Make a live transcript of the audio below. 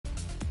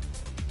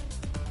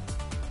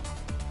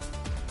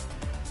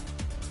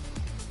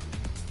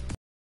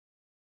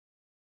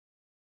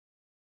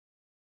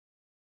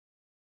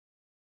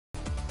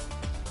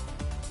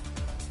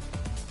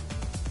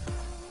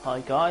Hi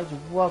guys,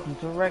 welcome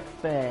to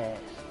Wreckfest.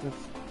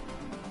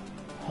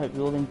 Hope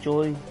you all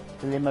enjoy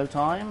the limo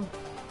time.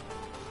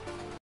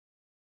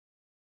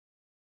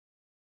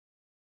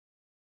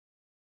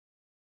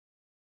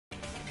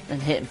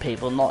 And hitting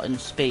people, not in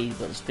speed,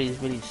 but the speed is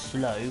really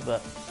slow,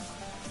 but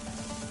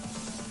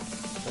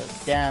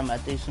damn, I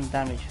do some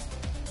damage.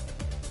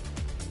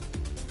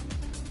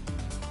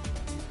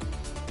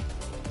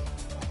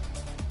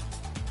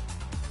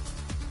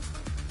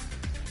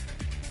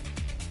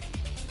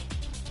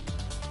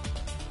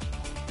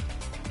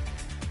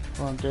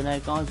 What I'm doing now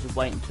guys is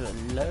waiting to it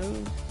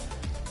load,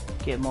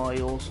 get my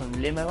awesome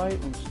limo out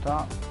and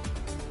start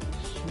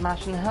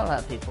smashing the hell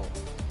out of people.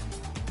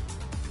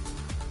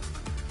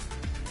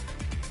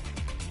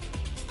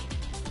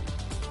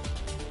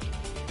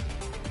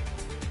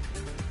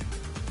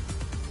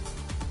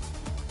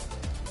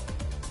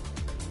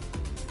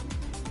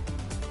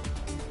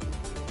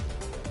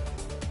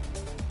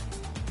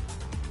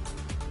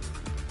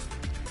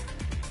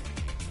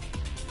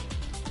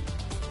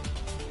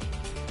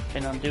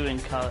 Thing I'm doing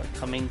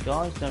coming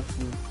guys, don't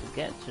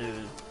forget to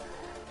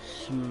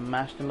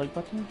smash the like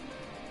button.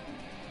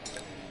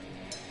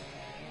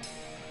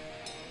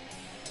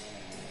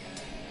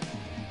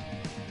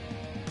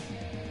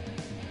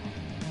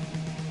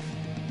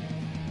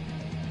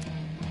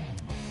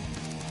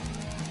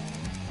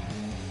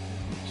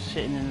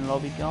 Sitting in the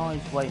lobby guys,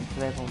 waiting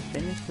for everyone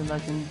finished and I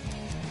can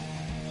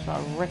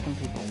start wrecking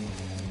people.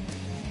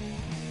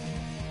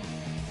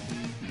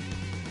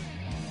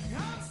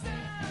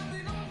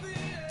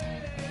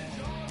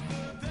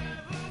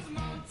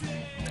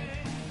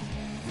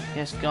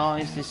 Yes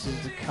guys, this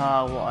is the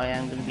car what I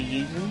am going to be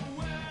using,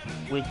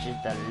 which is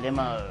the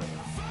limo.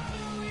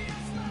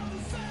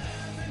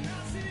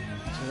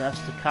 So that's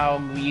the car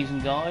I'm going to be using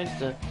guys,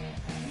 to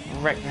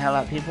wreck the hell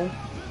out of people.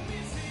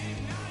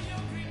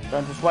 So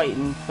I'm just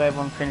waiting for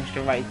everyone to finish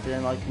the race and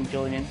then I can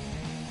join in.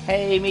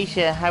 Hey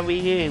Misha, how are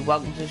you?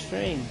 Welcome to the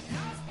stream.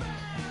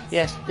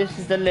 Yes, this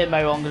is the limo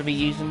I'm going to be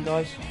using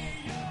guys.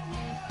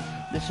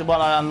 This is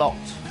one I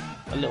unlocked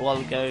a little while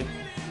ago.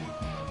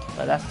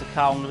 But that's the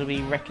car I'm going to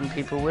be wrecking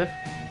people with.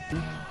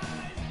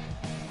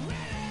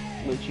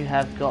 Which you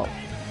have got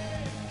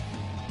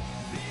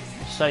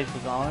the sofa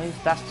guys.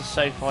 That's the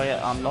sofa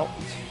I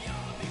unlocked.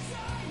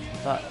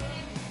 But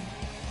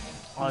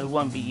I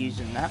won't be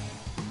using that,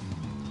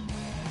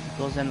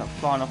 because I end up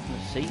flying off in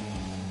the seat.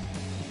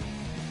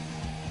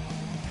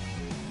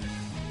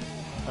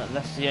 But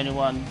that's the only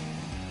one.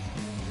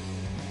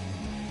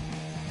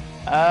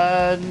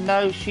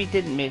 No, she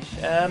didn't miss.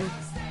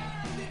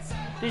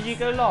 Did you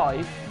go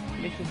live?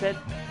 Misha said.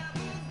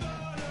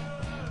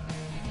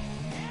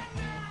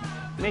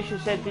 Misha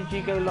said, did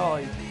you go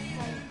live?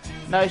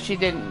 No, she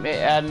didn't,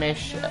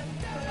 Mish.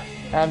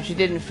 She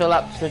didn't feel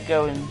up to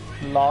going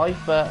live,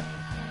 but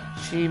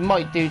she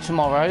might do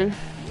tomorrow.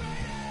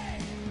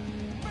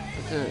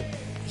 It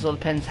all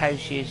depends how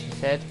she is, she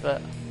said,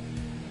 but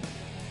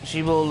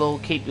she will all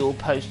keep you all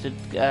posted,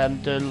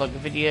 doing like a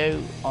video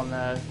on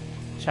her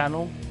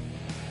channel.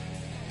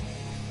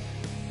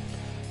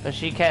 But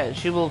she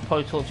will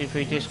probably talk to you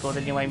through Discord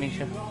anyway,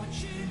 Misha.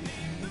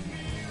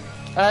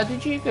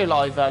 Did you go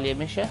live earlier,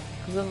 Misha?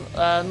 Because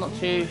I'm not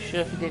too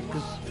sure if you did,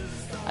 because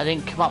I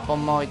didn't come up on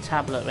my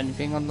tablet or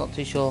anything. I'm not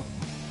too sure.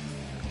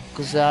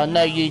 Because I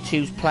know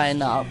YouTube's playing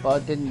that up,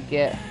 but I didn't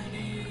get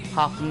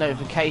half the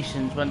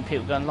notifications when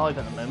people are going live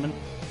at the moment.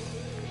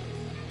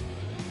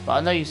 But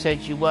I know you said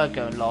you were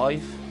going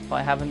live, but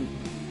I haven't.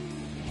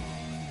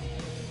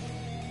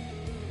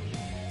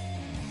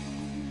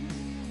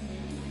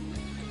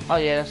 Oh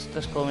yeah,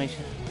 that's cool,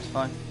 Misha. That's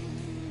fine.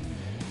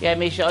 Yeah,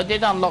 Misha, I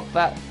did unlock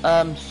that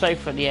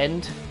sofa at the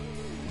end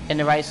in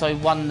the race. I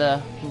won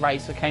the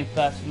race. I came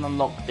first and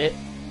unlocked it,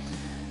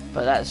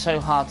 but that's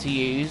so hard to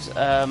use.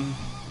 I've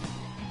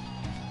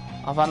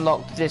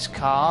unlocked this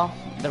car,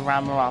 the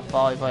Ram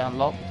R5. I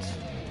unlocked.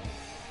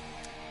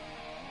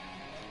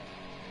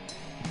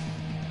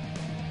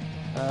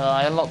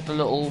 I unlocked the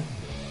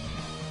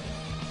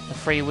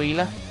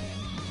freewheeler.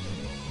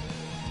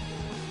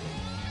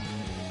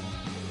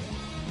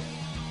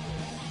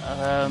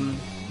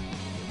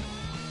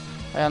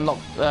 I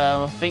unlocked,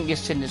 I think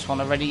it's in this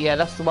one already. Yeah,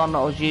 that's the one that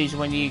I was using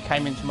when you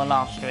came into my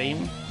last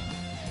stream.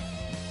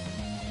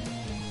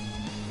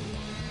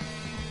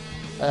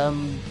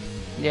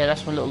 Yeah,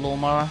 that's my little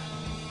lawnmower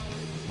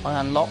I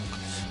unlocked.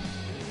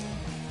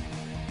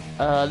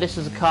 This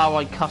is a car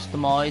I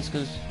customised,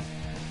 because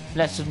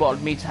Ness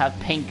wanted me to have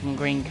pink and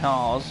green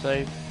cars,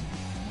 so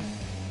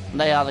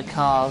they are the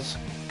colours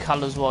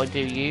what I do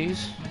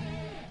use.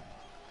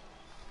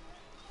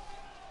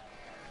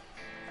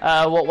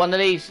 What one of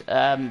these,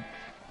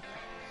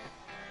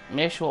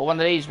 Mish? What one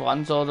of these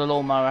ones, or the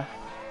lawnmower?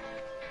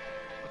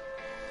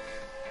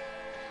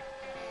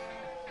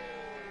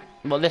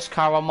 Well, this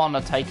car I'm on,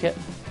 I take it.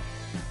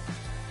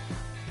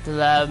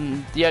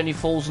 The only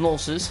fools and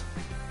horses,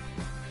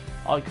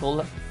 I call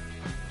it.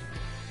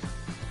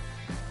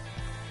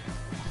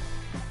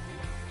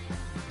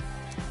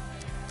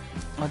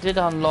 I did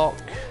unlock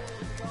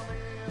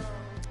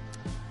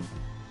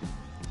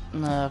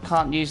No, I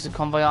can't use the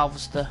convoy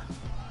harvester.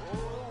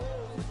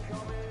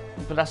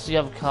 But that's the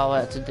other car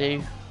I had to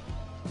do.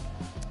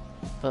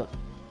 But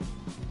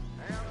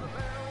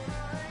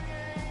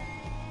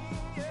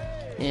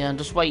yeah, I'm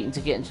just waiting to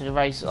get into the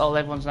race. Oh,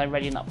 everyone's now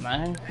readying up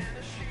now.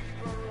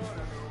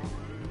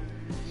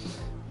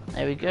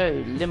 There we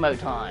go, limo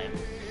time.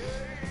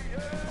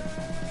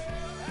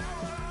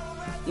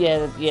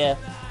 Yeah, yeah.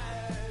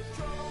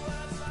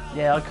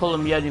 Yeah, I call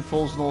them Yodin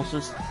Falls and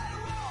horses.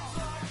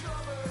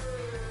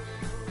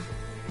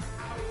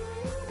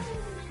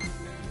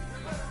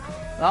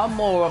 I'm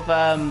more of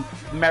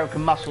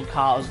American muscle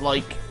cars,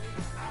 like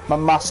my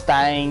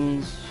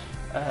Mustangs,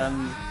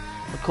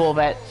 the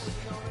Corvettes,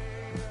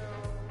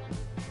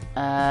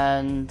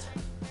 and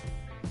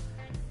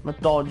my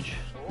Dodge.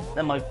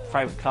 They're my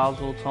favourite cars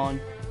of all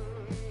time.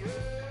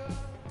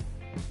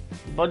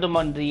 But I don't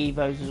mind the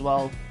Evos as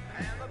well.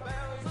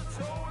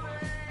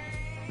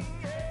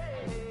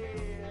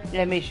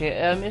 Yeah,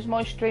 Misha, is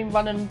my stream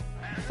running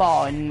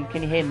fine?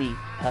 Can you hear me?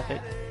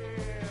 Perfect.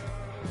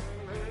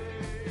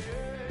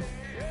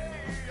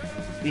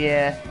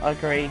 Yeah, I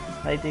agree.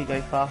 They do go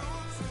fast.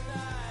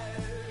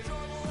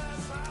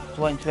 Just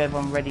waiting till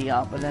everyone ready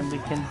up, and then we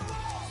can.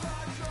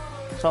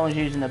 Someone's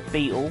using a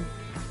Beetle.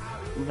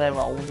 They're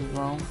old as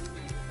well.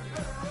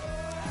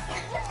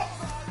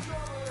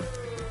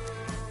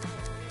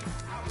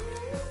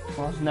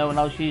 Whilst no one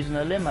else using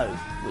a limo,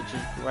 which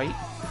is great.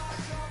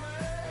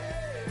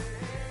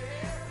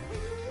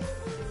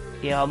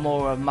 Yeah, I'm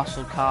more a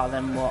muscle car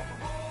than what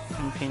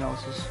anything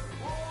else is.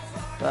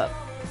 But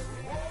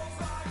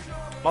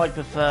I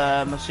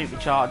prefer my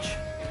supercharge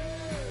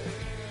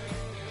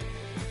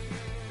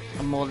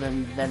and more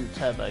than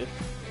turbo.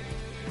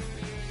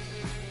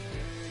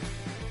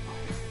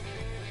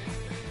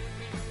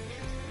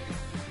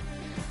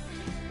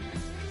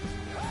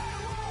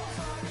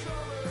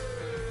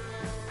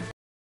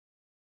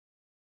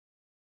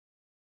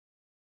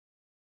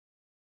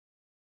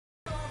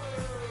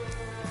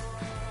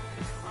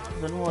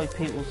 I don't know why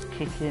people's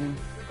kicking.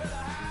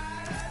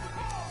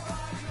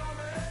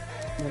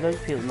 Well, those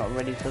people are not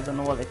ready, so I don't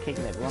know why they're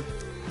kicking everyone.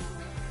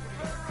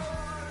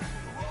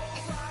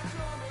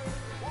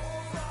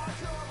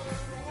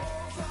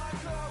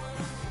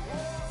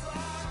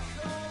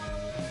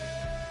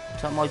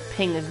 So my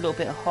ping is a little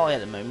bit high at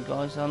the moment,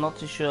 guys. I'm not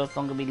too sure if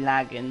I'm going to be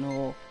lagging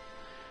or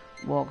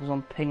what, because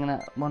I'm pinging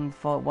at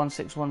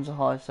 161's a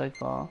high so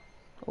far,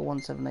 or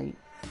 178.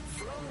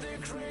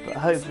 But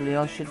hopefully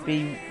I should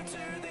be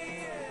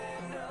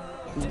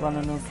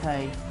running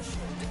okay.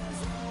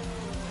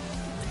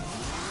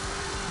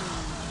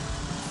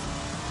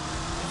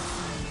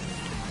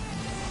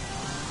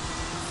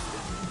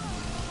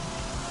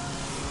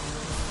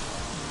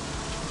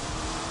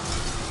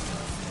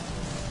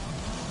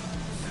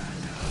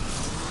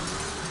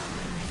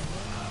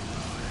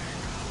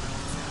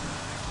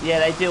 Yeah,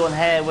 they do on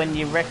here when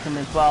you wreck them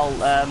as well.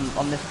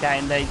 On this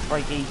game, they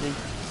break easy.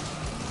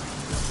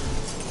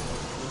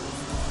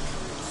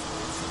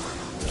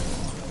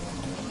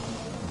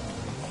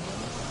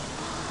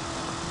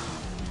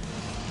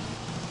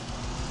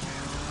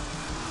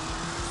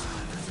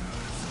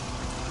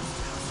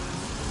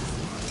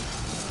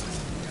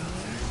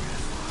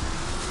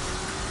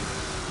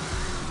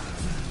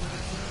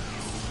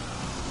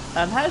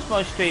 How's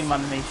my stream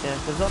running, Misha?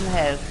 Because on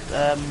here,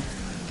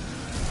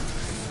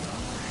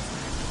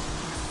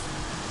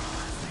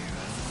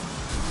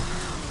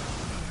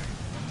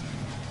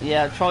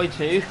 yeah, I try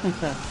to.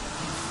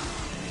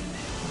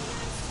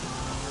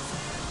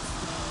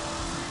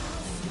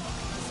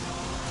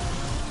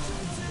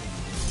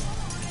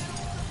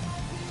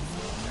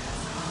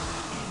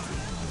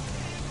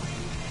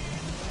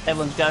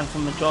 Everyone's going for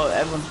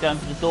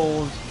the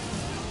doors.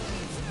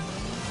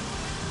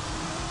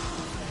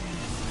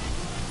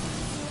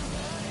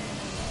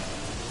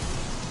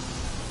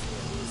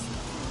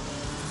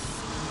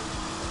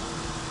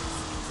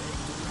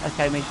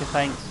 Okay, Misha,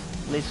 thanks.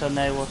 At least I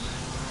know what's...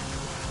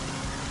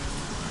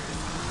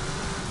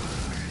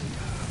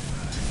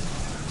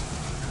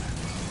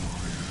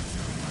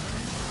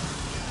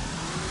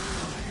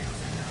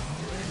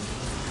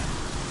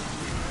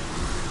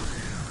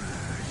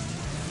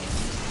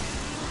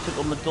 Took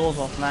all my doors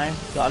off now.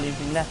 Got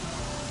anything left.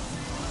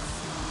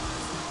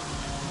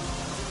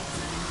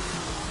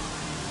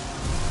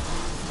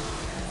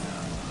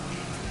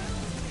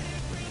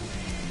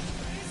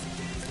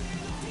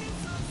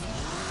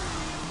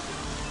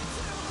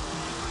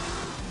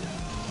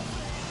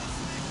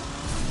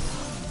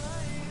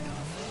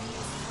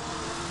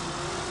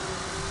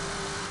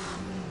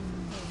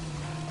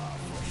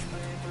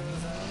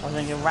 I was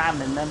thinking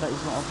ramming then, but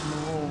he's not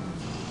off the wall.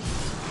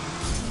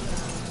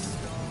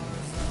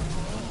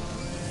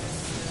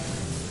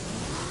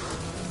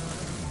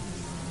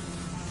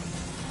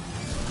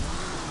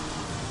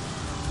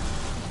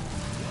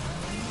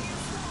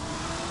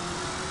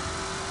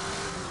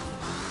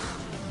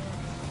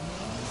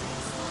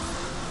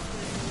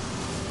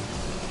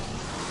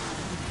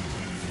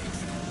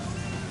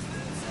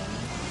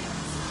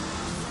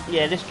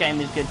 Yeah, this game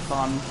is good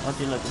fun. I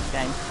do like this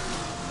game.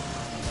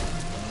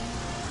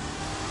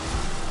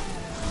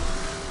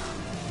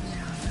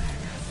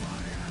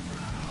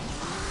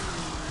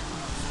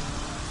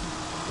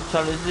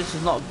 So this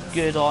is not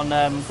good on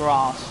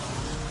grass.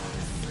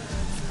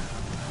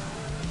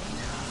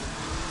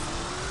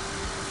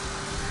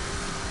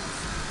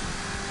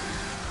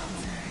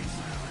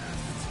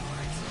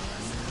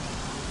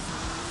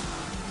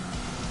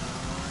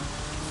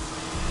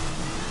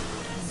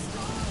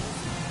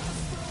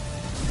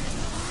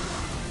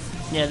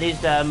 Yeah,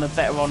 these are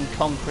better on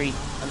concrete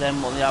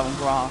than what they are on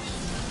grass.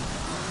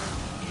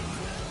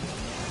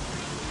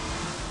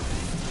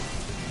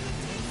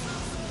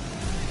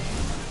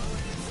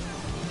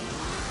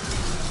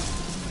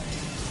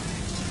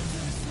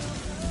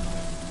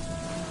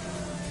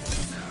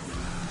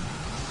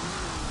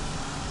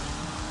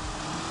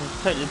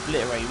 It's totally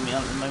obliterating me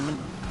at the moment.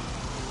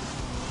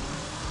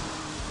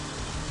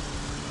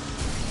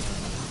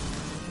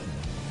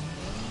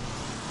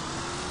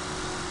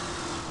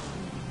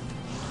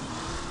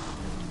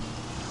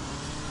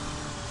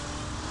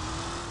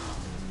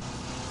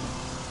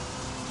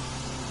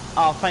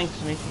 Oh, thanks,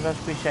 Mr. Much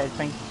appreciated.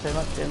 Thank you so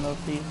much, and I'll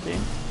see you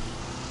soon.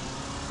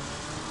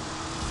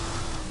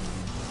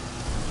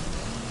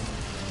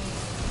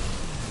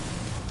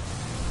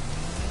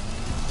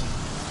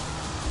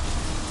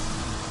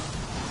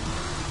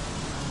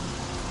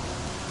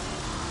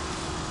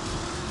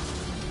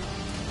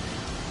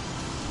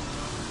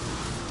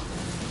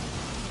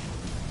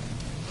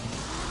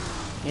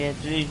 Yeah,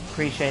 do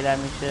appreciate that,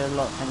 Michelle, a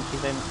lot. Thank you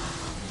very much.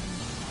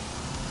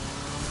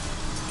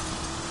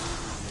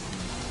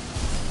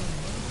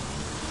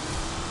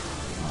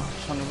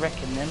 On the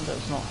reckon then, but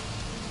it's not.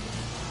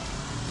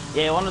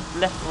 Yeah, on the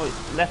left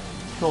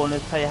corner,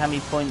 tell you how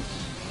many points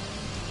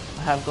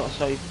I have got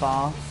so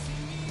far.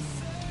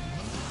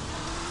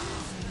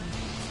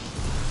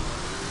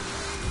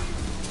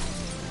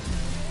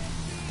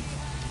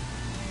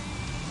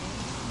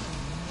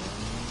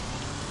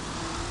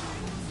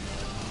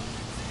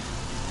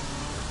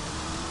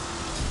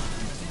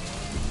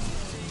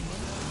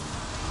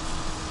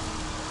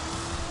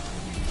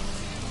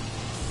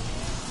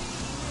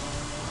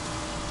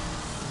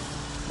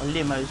 My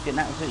limo's getting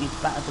absolutely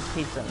battered to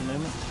pieces at the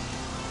moment.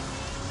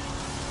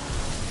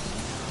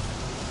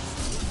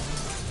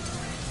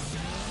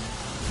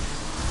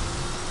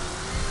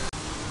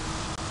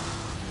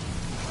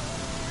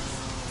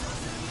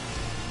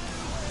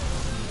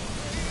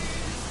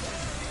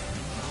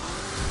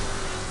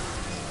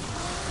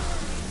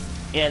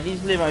 Yeah, these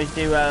limos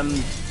do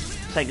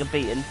take a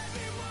beating.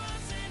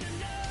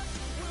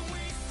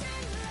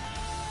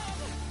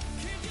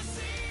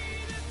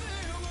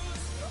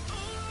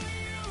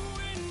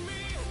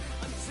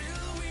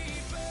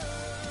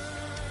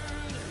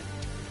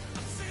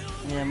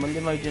 Yeah, my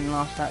limo didn't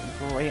last that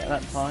great at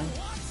that time.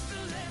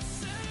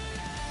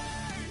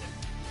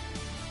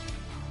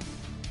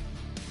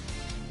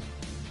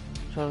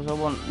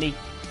 So I need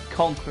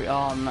concrete.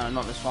 Oh no,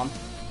 not this one.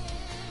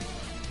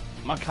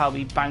 My car will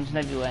be bouncing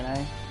everywhere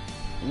now,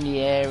 in the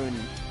air, and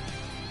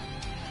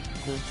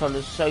because the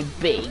troller's so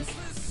big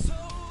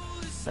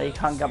that you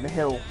can't get up the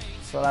hill.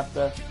 So I'll have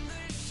to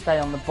stay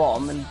on the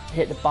bottom and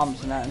hit the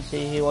bumps and that, and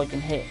see who I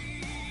can hit.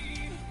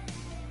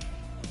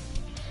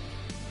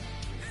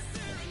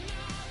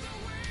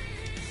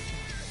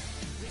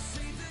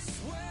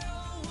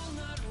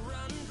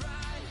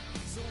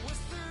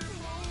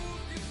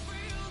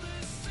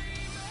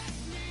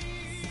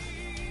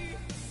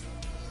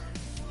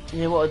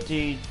 Yeah, what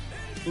I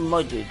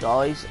might do,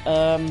 guys,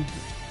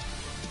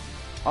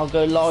 I'll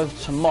go live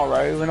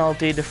tomorrow and I'll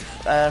do the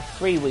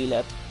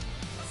three-wheeler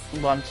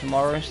one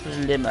tomorrow instead of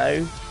the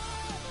limo.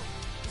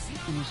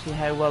 And see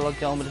how well I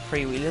get on with the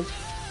three-wheelers.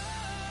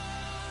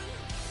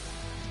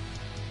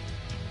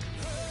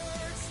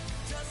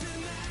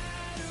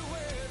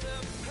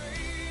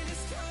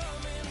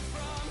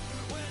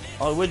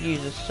 I would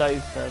use a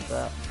sofa,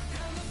 but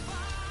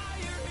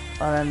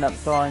I'll end up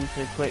dying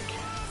too quick.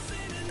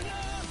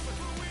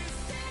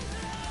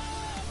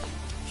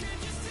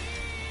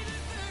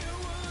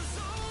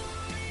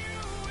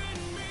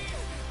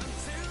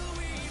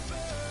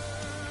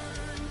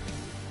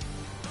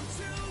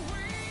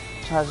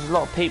 There's a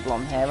lot of people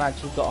on here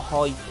actually got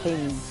high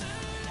pings.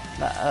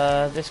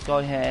 This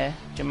guy here,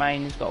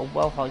 Jermaine, has got a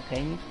well high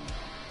ping.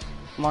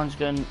 Mine's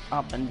going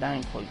up and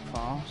down quite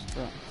fast,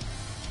 but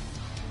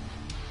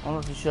I'm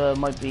not too sure. It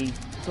might be,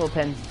 it all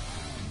depends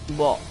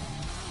what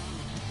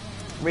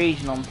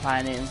region I'm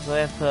playing in. So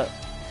I have put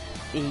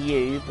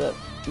EU, but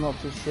I'm not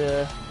too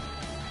sure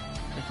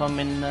if I'm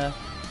in the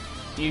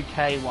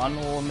UK one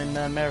or I'm in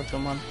the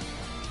American one.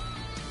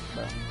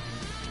 So.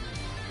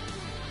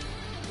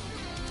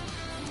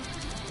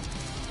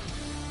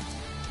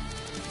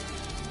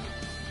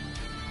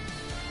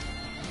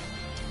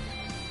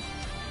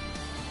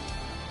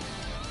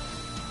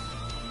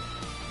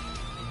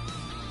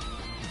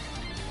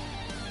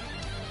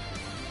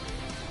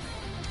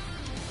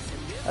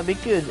 It'd be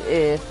good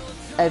if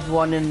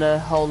everyone in the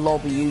whole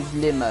lobby used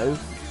limo,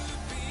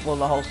 or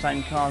the whole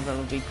same cars. That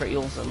would be pretty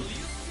awesome.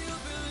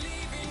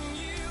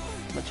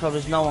 But trouble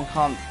is, no one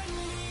can't.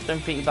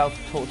 Don't think you're about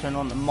to talk to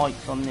anyone on the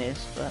mics on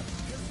this, but.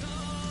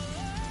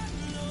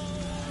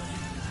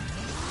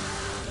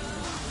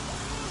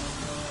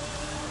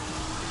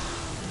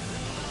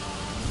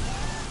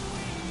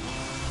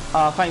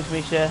 Thanks,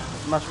 Misha.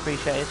 Much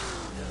appreciated.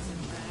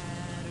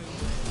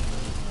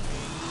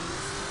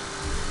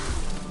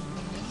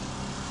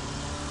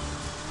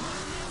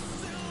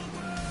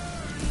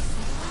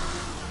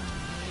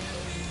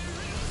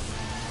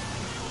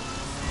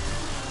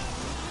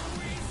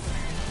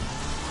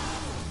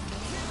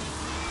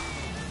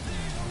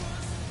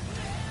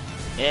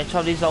 Yeah,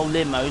 try these old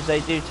limos. They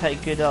do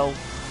take good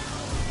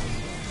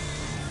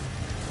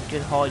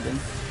hiding.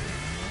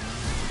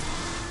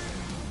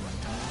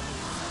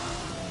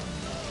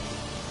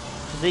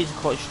 These are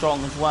quite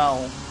strong as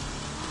well.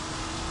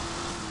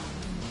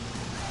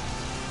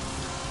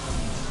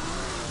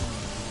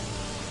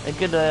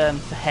 They're good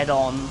for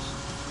head-ons.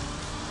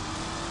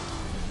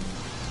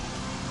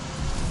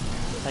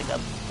 Take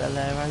up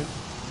Bolero.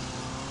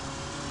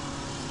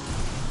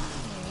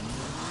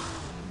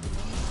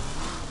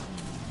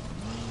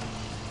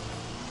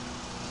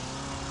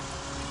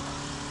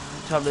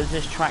 The trouble is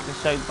this track is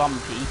so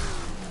bumpy.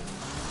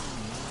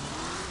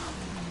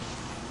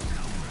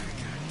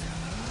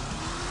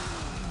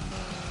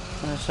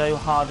 And it's so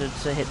harder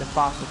to hit the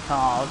faster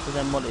cars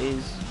than what it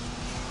is.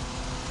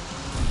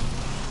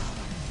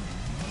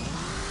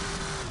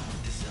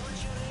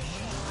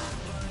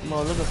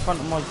 Well, look at the front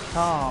of my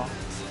car.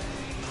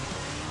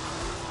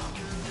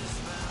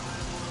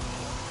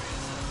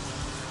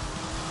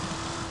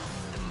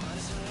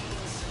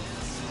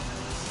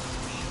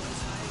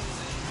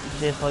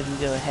 See if I can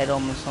go head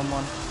on with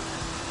someone.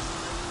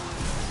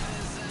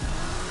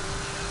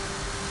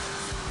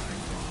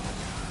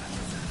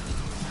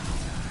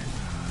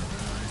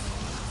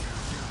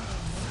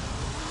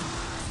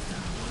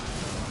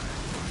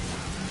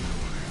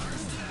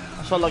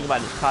 That's what I like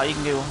about this car. You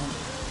can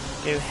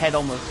go head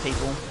on with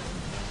people.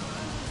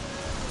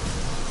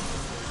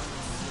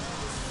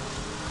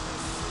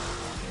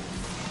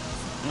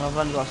 I've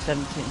only got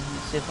 17.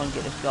 Let's see if I can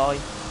get this guy.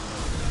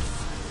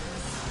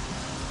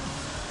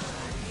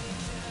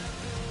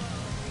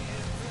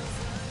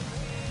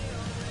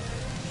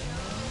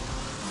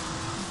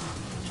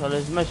 So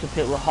there's most of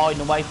the people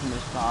hiding away from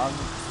this car.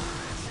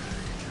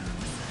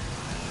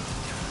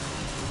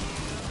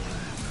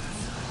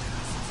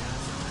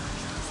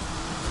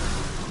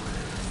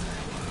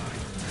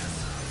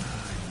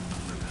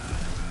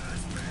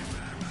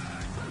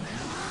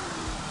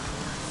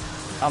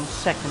 I'm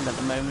second at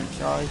the moment,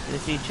 guys.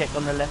 If you check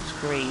on the left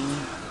screen,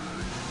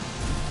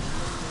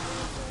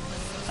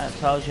 that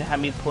tells you how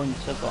many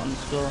points I've got on the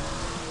score.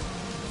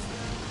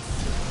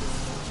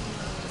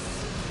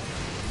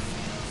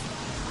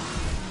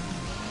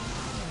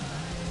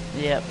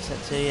 Yep,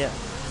 set 2, yeah.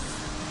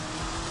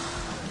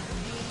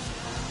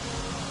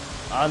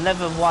 I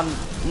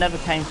never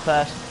came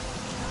first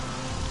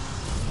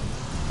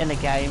in a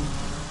game.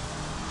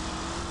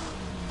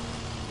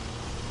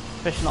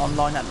 Especially not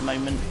online at the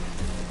moment.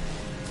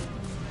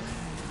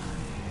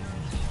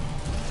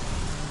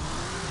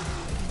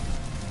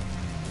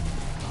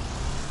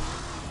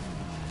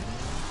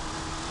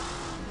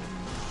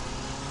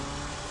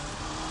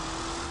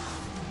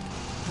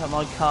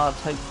 My car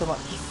takes so much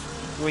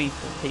grief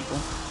for people.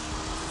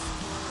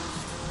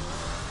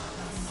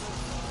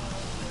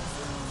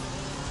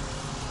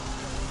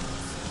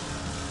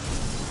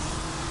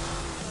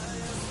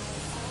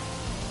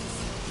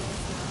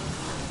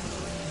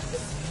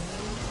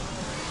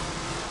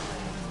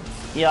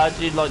 Yeah, I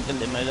do like the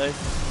limo though. I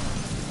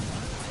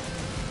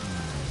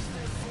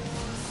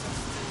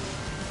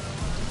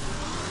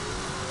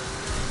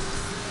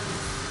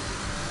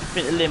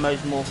think the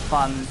limo's more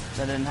fun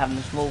than having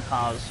the small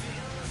cars.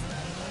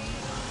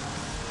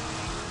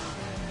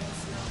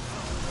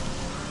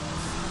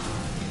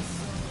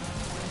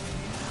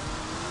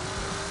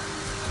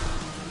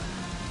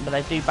 But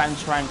they do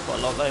bounce around quite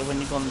a lot though when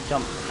you go on the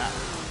jumps and that.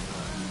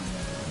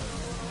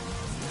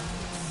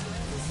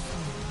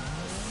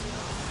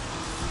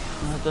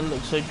 It doesn't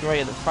look so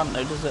grey at the front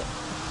though, does it?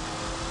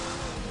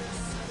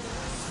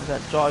 With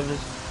that driver's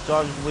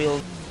wheel.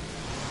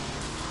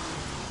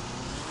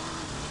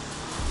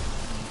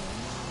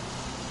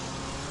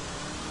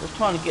 Just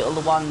trying to get all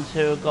the ones who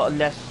have got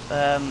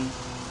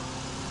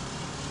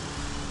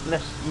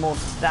more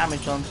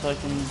damage on, so I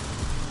can.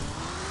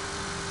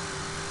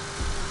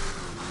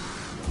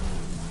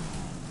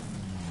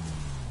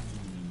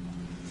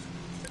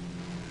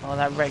 Oh,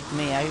 that wrecked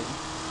me out.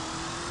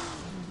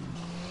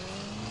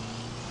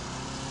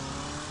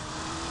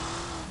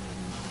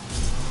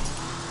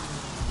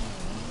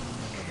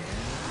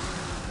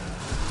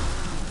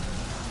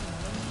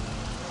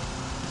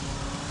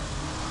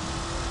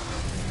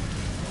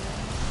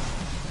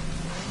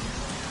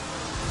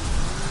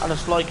 I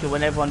just like it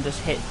when everyone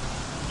just hit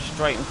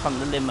straight in front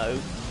of the limo.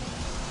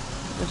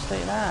 Just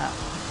like that.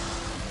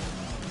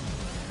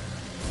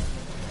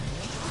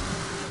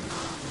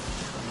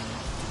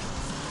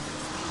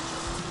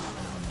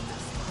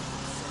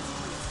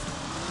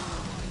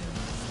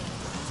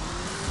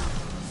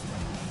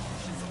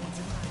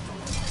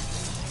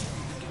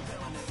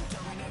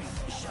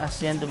 That's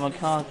the end of my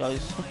car,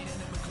 guys.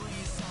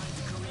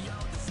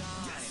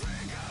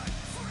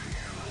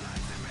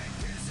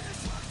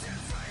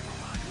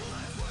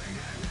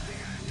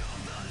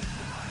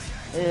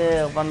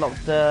 Yeah, I've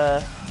unlocked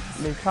the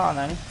new car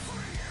now.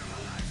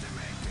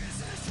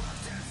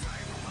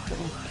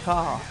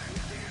 Car.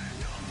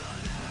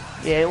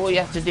 Yeah, all you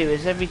have to do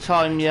is every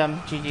time you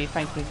GG,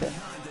 thank you.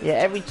 Yeah,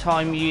 every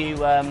time you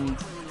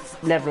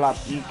level up,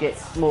 you get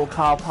more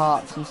car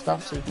parts and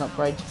stuff, so you can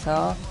upgrade your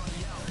car.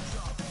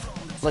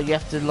 Like you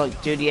have to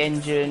like do the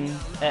engine,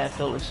 air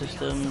filter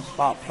system,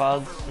 spark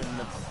plugs, and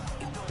the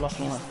block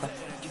and all that stuff.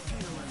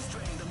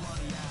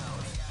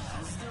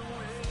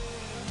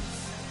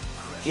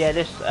 Yeah,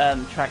 this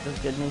track is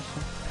good.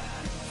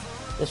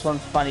 This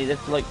one's funny.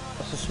 It's like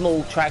it's a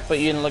small track, but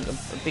you're in like a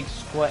big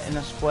square in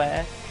a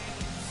square,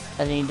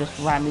 and then you just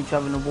ram each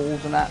other in the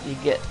walls and that. You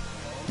get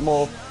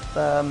more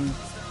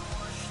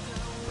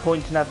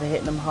points and after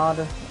hitting them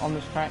harder on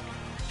this track.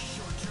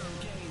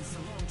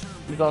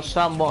 You've got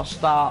somewhat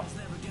start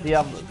the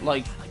other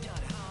like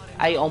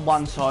 8 on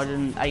one side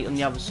and 8 on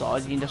the other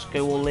side. You can just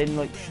go all in,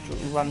 like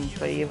run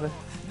straight either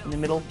in the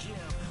middle.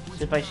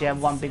 So basically, have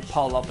one big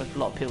pole up. If a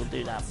lot of people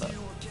do that, but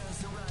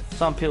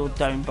some people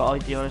don't. But I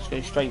do. I just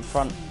go straight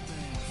front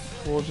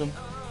towards them.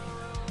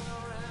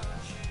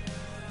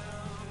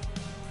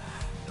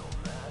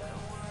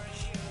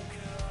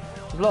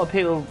 A lot of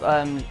people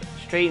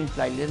streams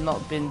lately have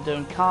not been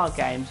doing car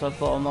games. So I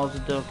thought I might as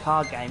well do a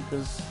car game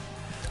because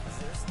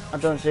I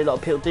don't see a lot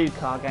of people do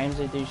car games.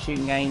 They do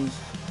shooting games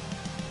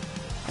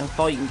and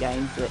fighting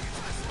games, but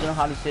I don't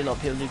hardly see a lot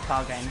of people do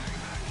car games.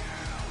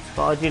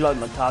 But I do like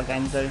my car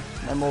games though.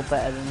 They're more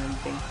better than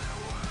anything.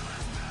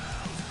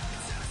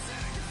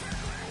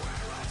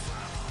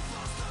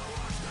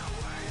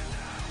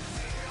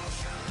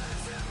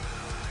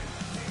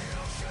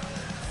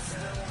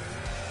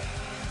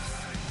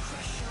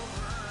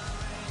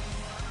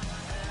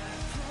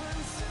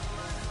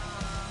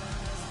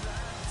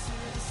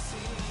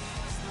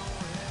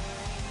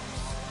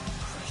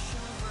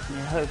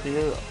 Yeah,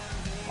 hopefully.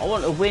 I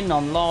want to win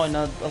online.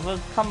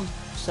 I've come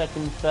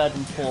second, third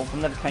and fourth. I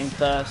never came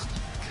first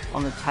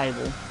on the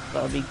table.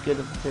 That would be good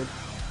if I could.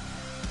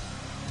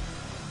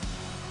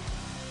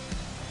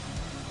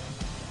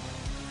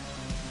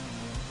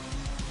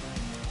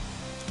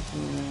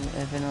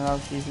 Everyone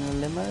else using a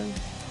limo?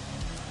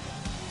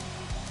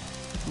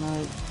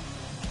 No,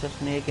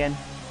 just me again.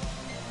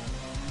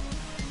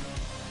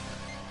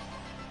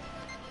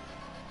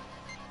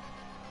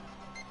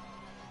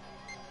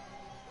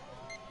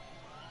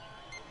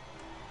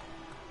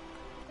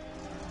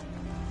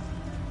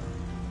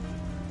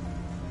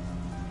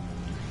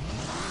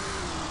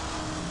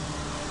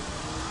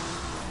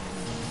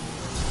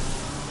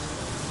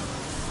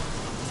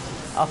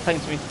 Oh,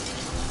 thanks me.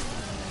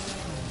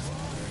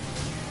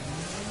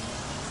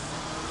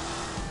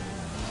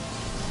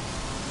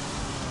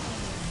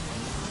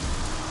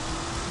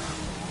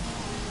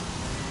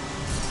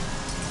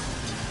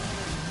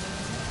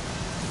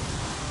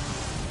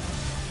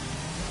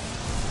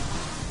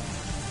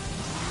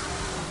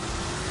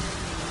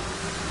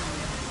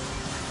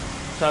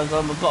 So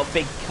I've got a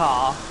big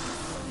car.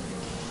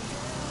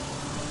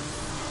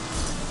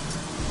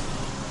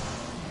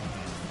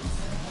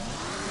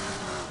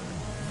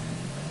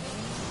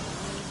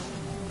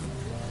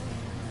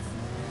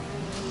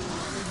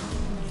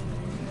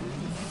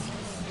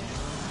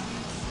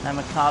 Now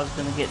my car's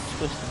gonna get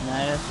twisted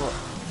now, that's what.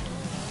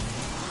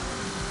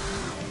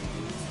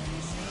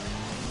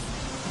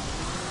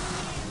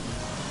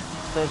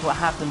 So that's what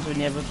happens when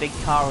you have a big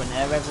car in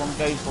there, everyone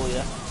goes for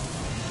you.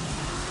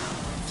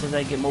 So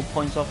they get more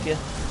points off you.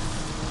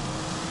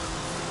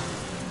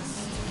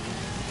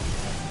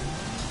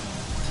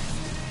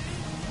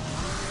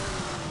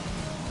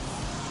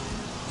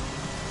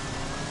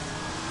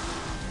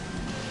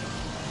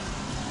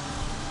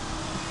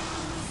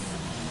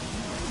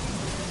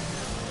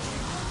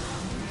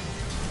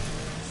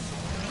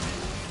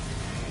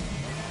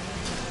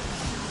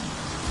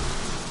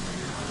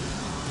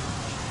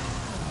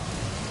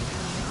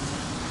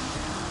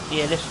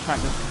 Yeah, this track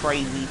is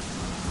crazy.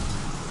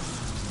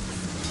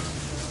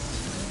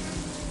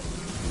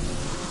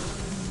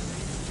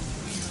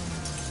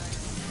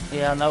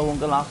 Yeah, I know I won't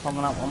go last time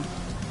on that one.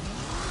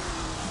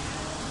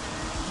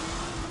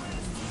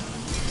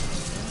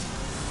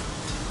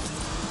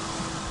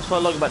 That's what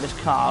I like about this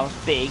car,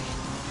 it's big.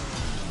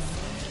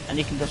 And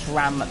you can just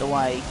ram at the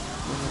way.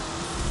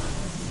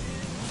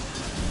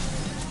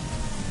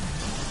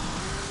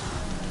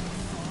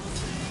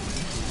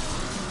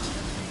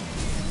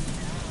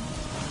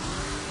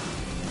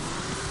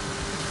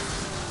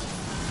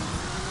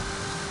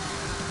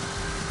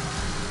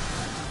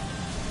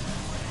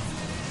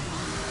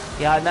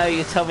 Yeah, I know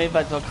you tell me,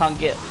 but I can't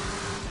get.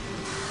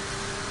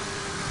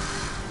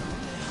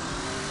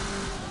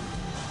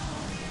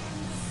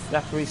 I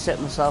have to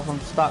reset myself. I'm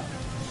stuck.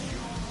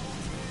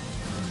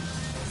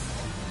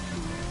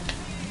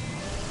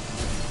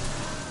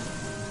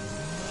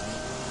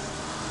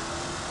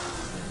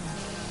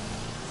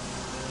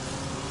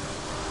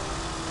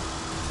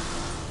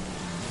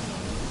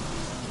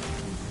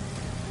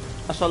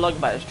 That's what I like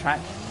about this track.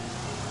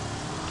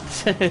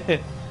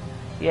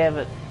 Yeah,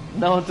 but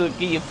no one will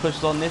get you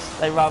pushed on this.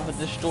 They rather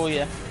destroy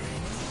you.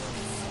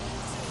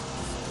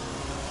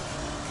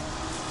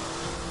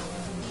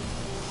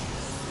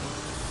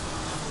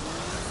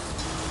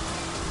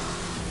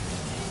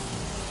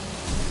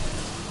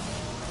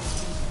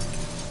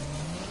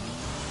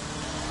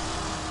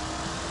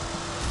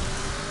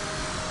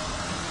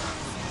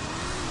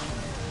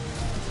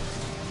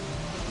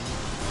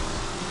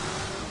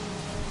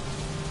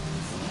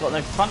 got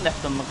no front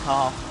left on my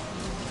car.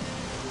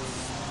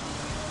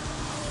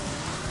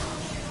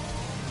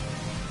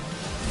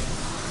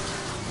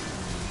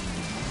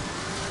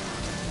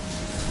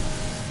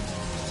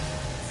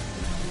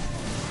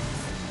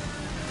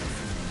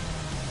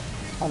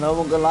 I know I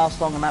wasn't going to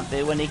last long on that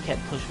bit when he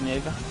kept pushing me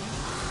over.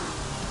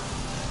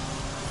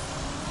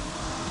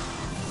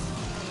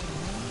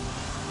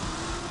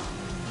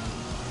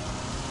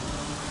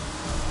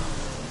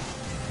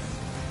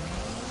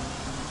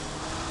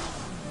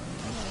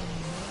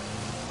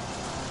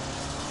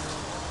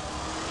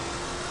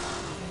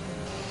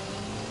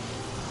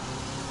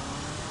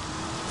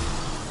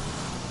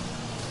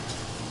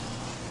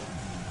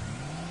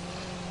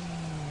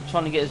 I'm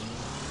trying to get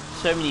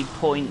so many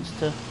points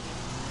to...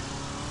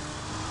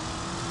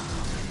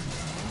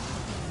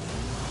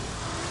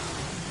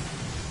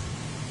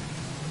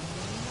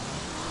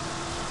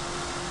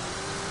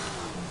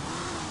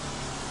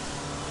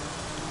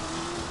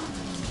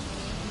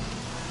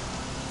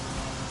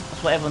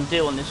 what everyone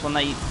do on this one,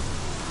 they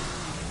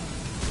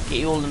get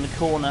you all in the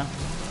corner.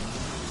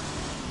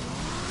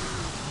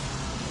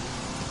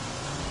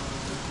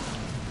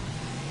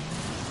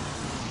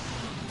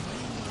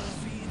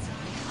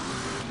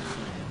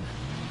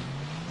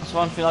 That's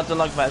one thing I don't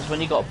like about it, is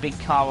when you got a big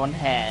car on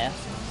here,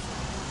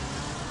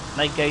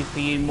 they go for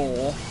you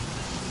more.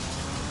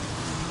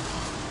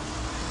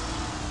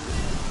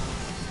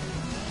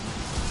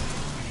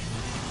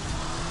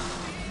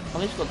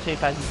 Well, he's got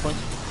 2,000 points.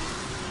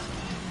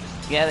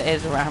 Yeah, it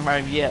is a round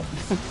road, yep.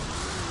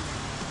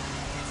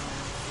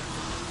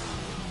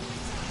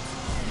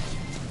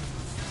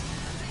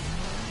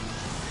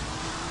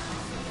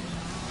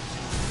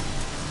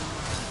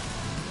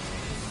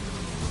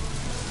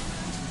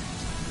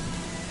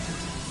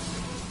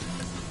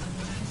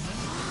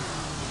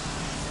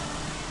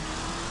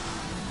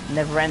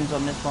 Never ends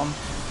on this one.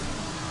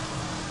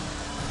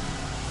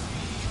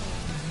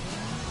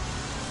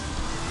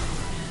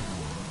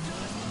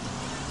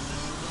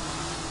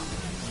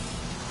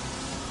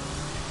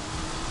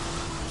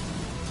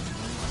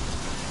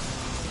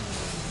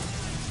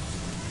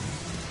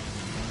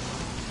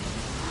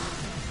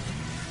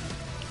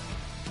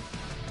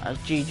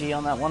 GG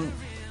on that one.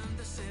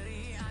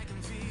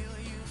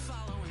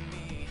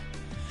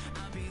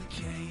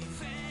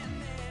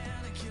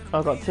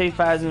 I've got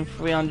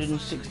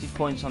 2,360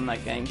 points on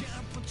that game.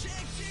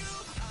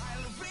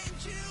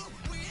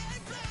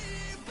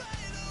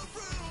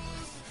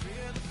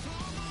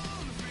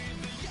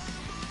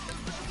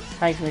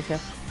 Thanks, Misha.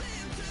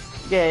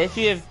 Yeah, if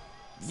you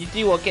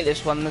do want to get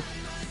this one, the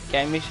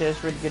game, Misha,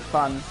 it's really good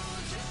fun.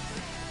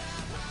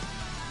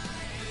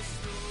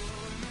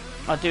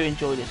 I do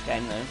enjoy this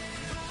game though.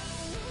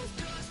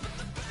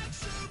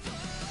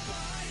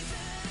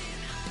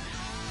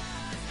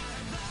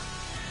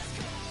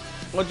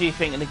 What do you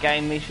think of the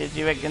game, Misha? Do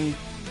you reckon,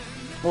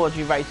 what would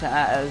you rate it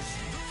at as?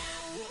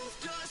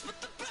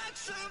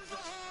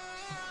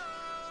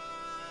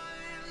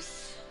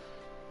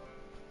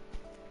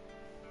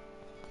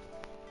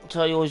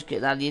 So I always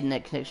get that the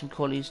internet connection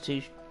quality is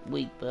too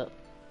weak, but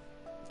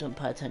don't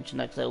pay attention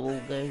because they'll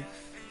all go.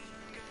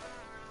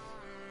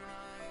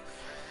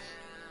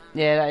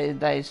 Yeah,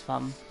 that is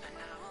fun.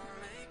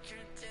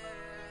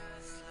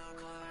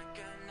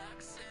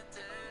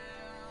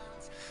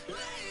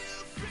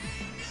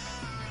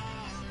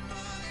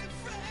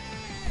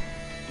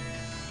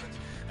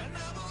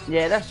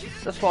 Yeah,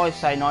 that's why I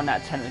say 9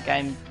 out of 10 of the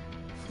game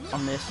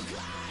on this.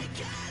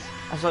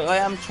 I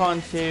am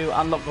trying to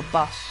unlock the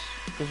bus,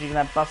 because you can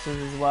have buses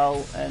as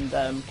well, and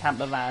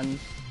camper vans.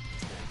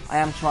 I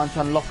am trying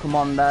to unlock them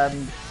on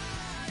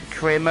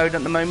career mode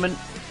at the moment,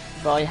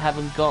 but I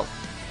haven't got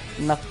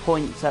enough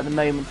points at the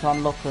moment to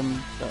unlock them,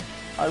 but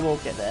I will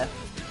get there.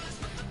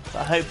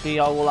 But hopefully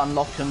I will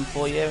unlock them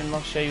for you, and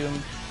I'll show you.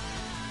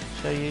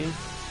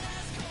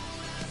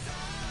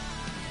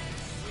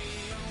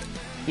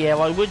 Yeah,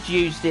 well, I would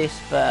use this,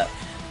 but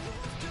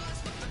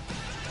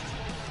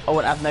I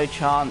would have no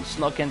chance,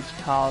 not against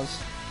cars.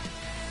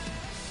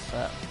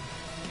 But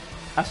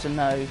that's a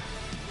no.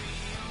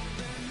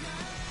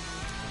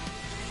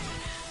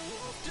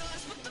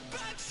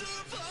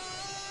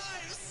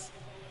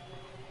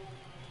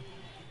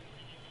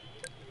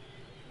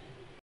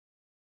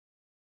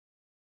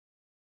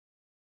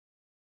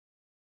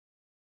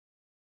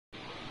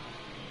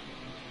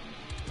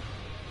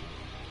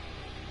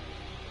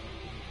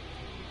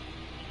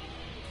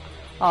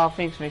 Oh,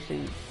 thanks,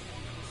 Missy.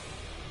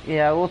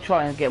 Yeah, we'll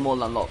try and get them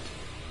all unlocked.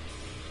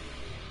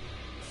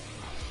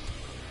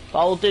 But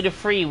I'll do the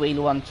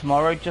freewheeler one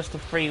tomorrow, just a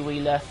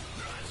freewheeler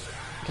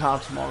car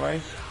tomorrow.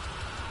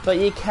 But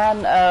you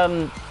can,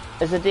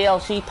 there's a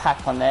DLC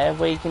pack on there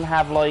where you can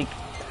have like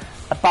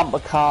a bumper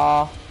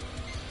car,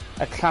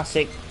 a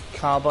classic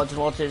car, budget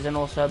watches, and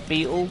also a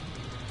Beetle.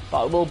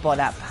 But I will buy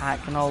that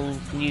pack and I'll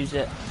use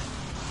it.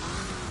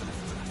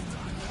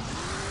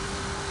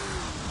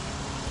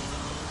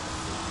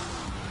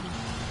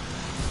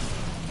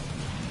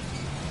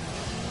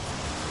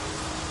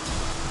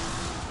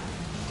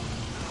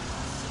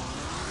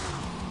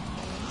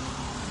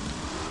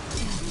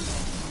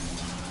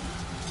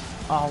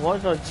 Oh, why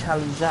did I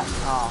challenge that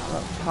car?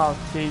 That car's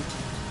too...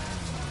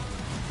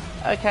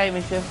 Okay,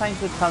 Misha, thanks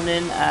for coming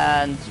in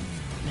and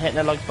hitting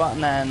the like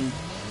button, and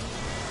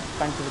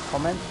thanks for the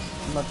comments.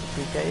 Much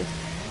appreciated.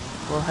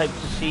 We'll hope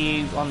to see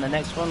you on the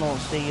next one, or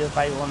see you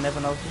about on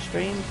everyone else's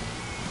stream.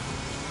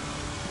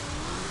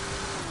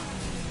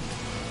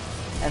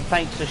 And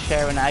thanks for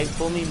sharing it out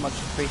for me, much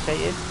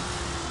appreciated.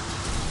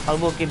 I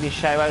will give you a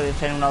shout out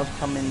if anyone else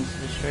comes into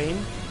the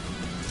stream.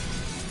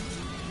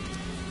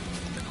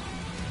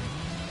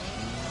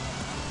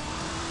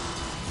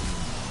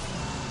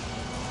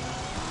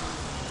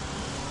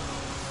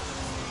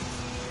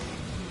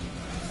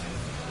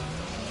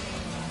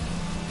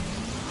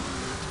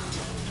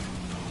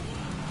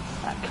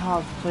 That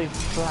car's so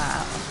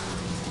flat,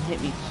 it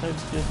hit me so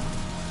good.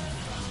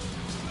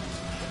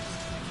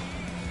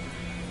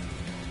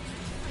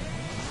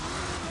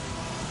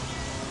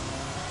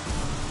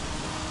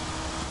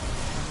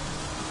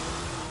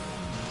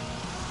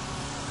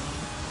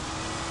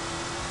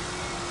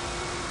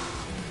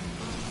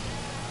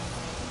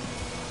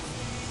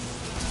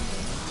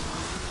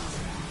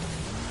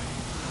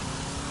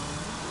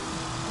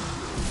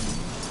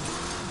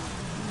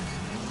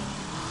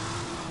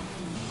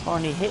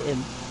 Finally hit him.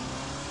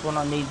 That's what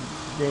I needed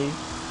to do.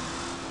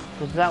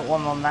 Because that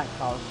one on that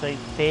car was so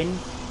thin.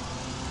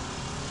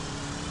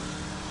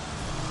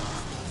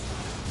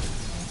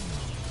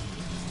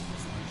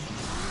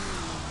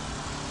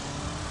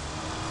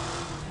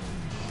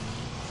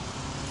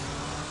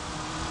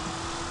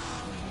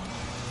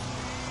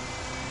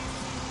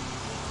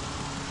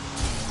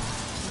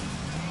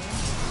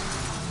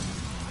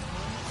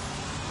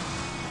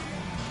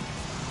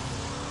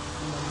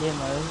 The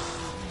limo.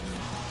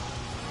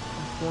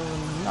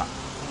 Going nuts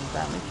on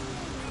damage.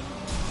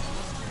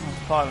 There's a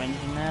fire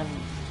engine there.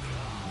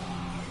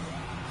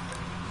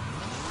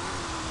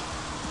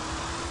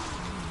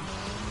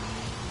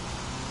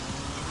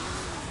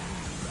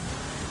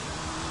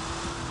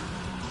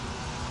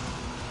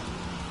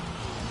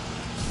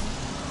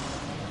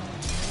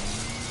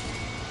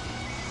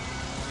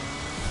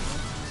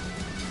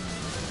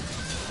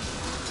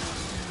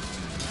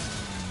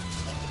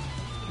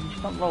 Can you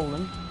stop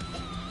rolling?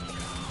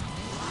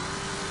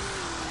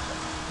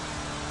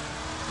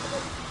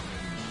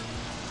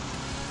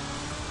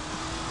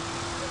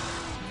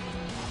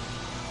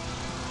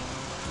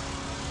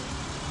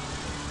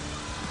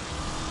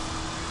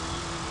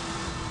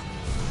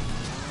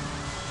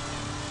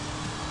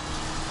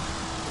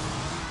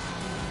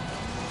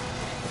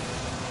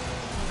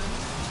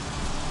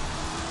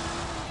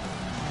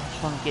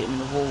 Trying to get him in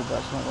the wall, but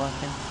it's not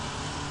working.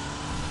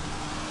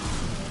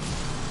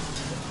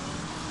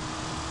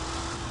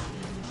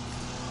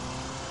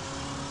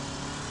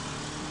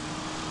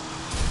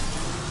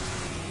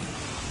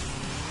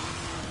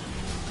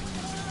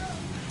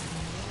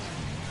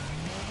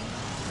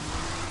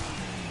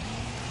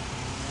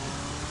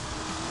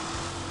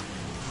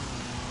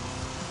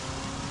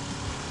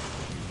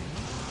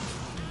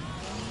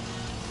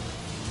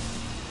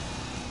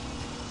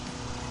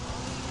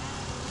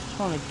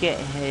 Trying to get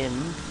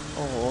him,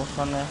 or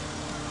trying to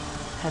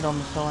head on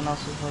to someone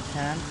else if I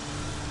can.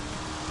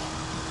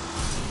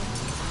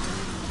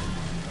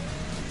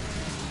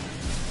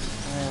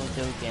 There we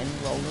go again,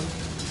 rolling.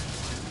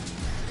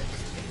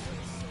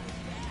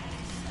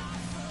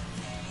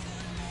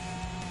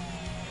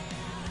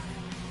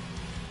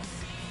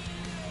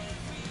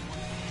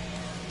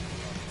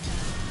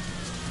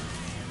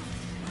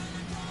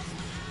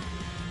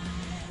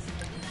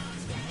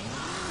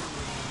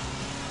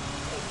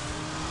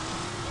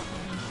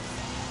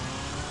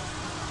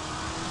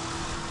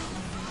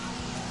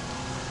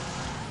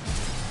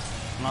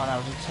 Oh, that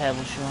was a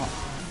terrible shot.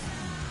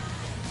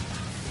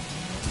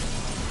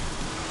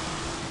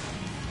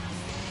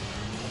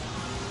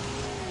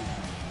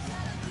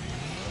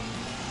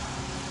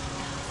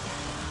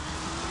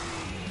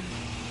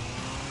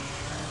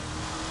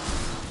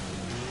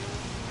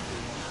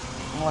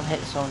 I want to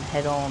hit someone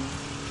head on.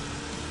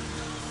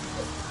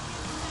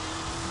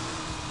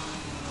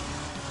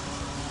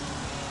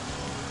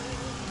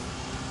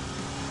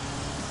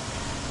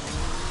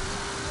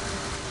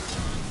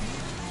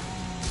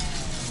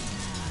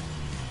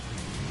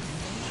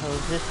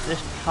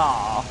 This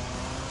car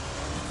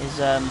is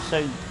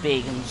so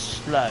big and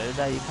slow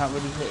that you can't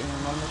really hit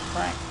him on this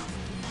track.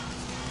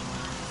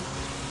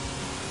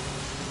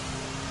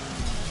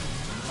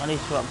 I need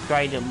to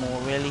upgrade it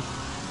more, really.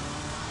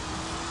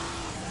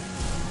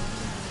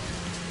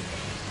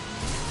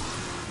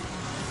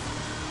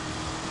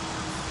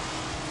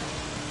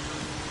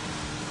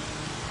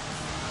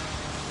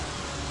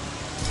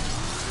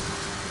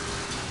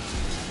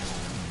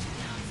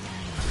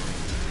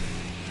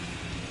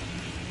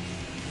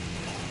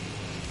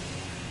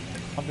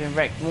 I've been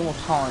wrecked more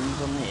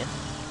times on this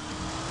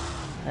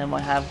than I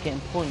have getting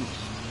points.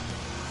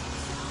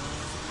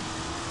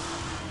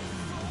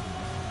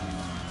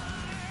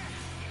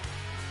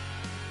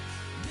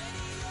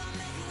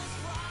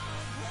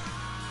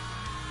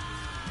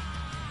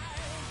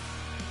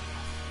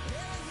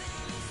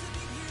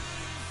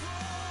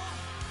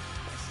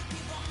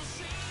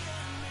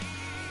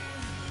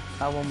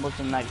 That one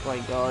wasn't that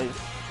great, guys.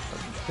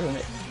 But doing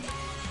it.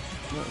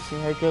 Let's see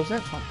how it goes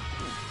next one.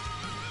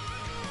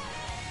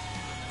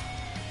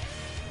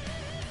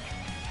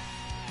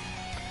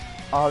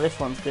 Oh, this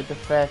one's good. The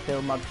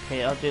Fairfield Mud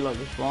Pit. I do like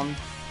this one.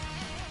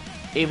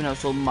 Even though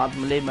it's all mud,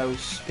 my limo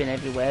spin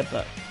everywhere,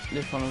 but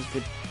this one was a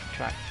good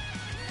track.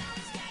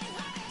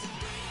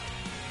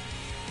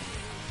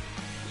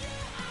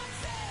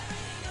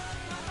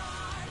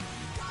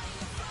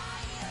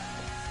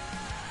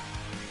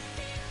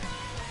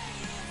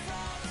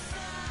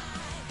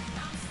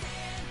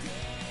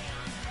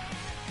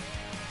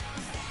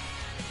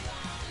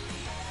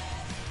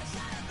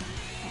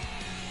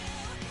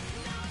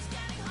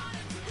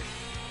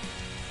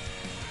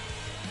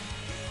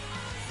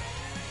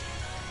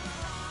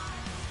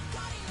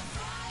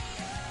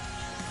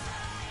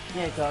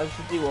 Yeah, guys,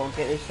 if you do want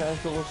to get this,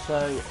 it's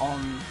also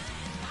on.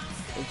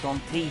 It's on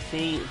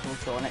PC. It's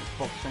also on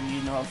Xbox, and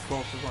you know, of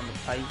course, it's on the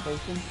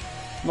PlayStation.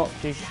 Not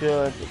too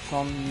sure if it's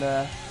on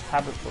the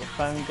tablet or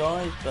phone,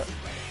 guys, but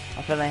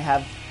I think they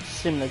have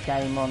similar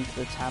game onto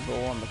the tablet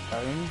or on the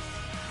phone.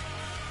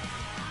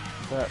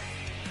 But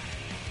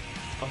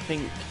I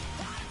think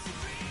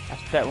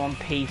that's better on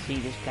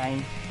PC, this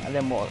game, and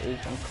then what it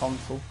is on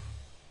console.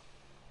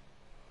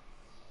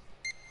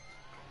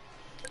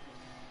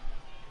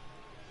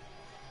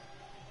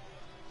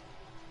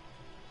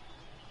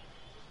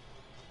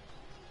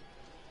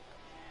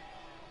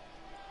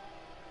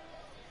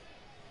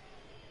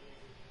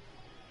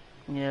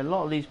 Yeah, a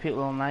lot of these people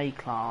are on A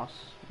class.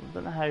 I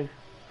don't know how.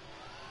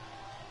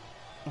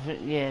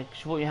 Yeah,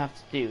 because what you have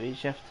to do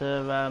is you have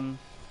to.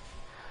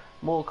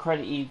 More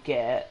credit you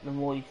get, the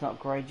more you can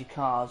upgrade your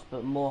cars.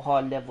 But more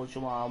high levels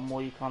you are, the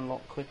more you can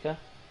unlock quicker.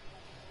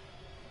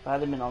 I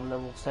had them in on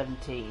level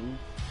 17,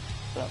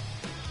 but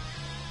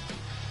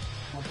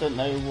I don't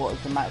know what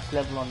is the max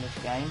level on this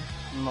game.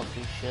 I'm not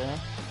too sure.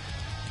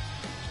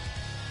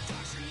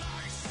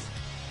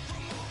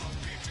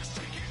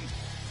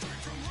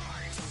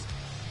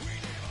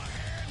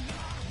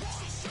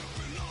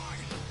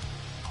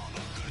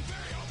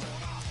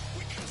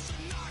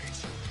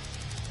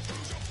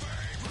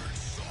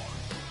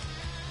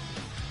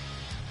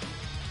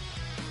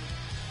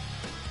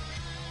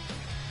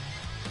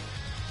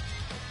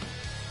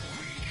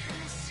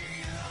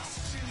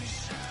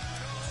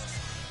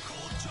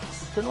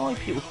 I don't know why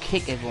people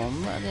kick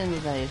everyone, but at the end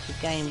of the day it's a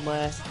game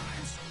where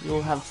you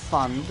all have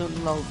fun, don't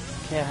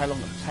care how long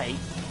it takes,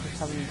 just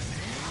having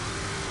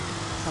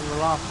a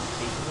laugh with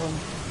people.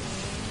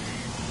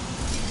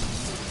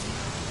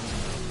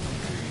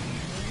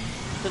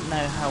 I don't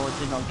know how I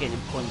did not get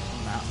any points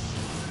on that.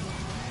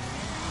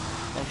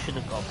 I should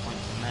have got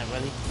points on there,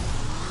 really.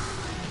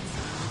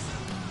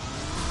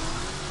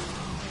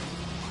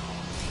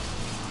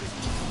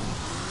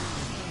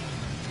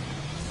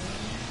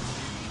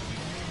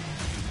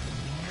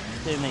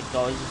 Do me,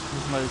 guys, this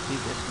is mostly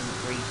just in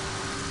Greece.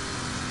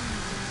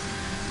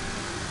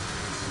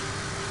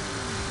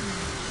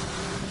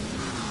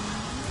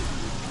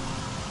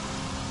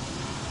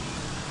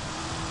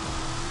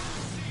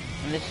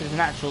 And this is an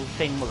actual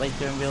thing what they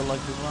do in real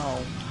life as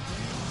well.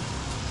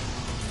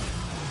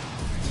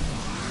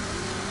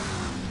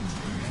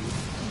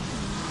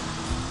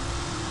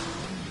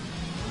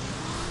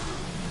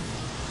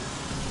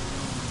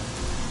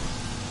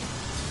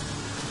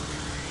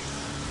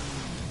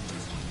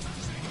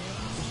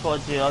 What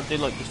I do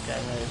like this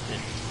game,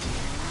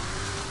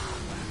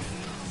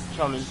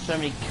 there's so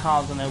many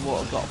cars on there what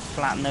have got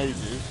flat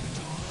noses,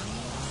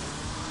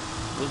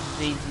 which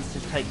is easy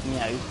to take me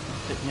out,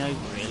 tip me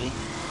over really.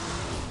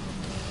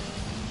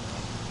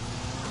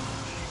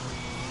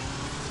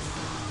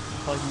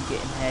 If I can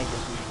get in here, get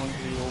some points,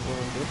 will be all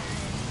well and good.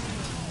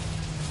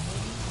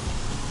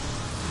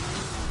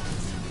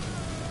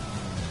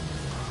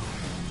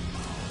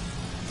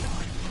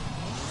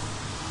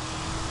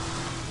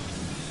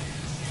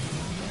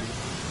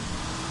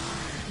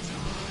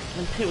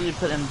 And people who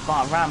put them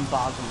ram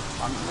bars on the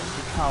front, makes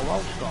your car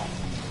well strong.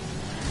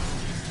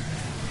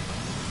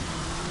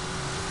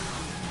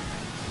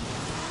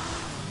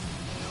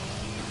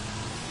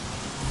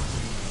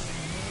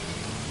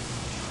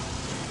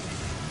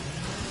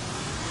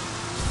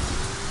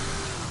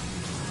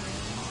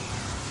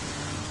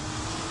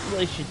 What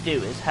they should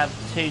do is have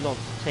two lots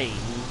of teams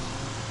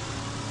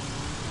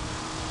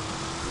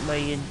where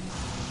you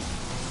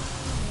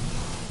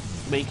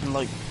can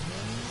like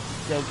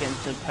go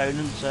against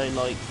opponents, so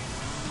like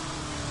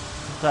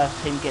first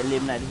team get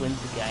eliminated wins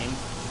the game.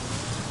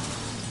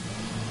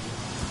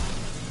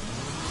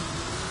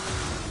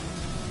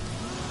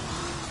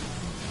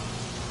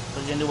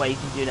 But the only way you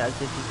can do that is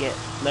if you get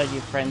loads of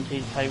your friends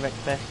who play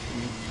Wreckfest.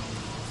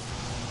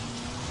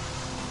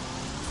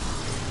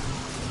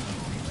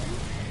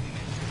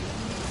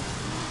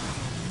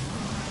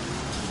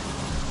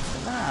 Look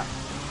at that.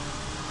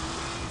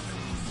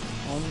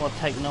 I'm not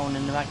taking no one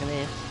in the back of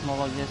this, more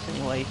like this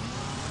anyway.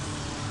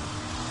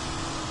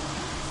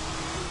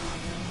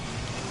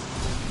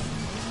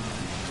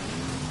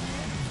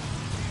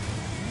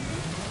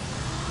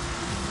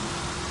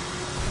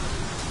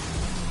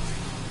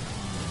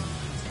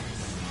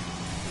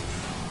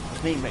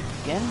 to meet Rex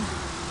again.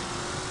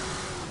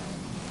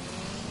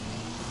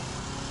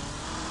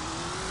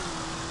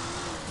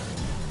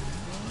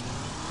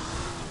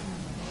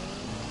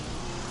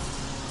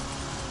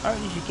 I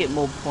reckon you should get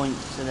more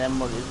points than them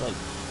what is like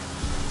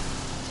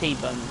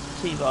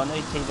T-bones. T-bone, I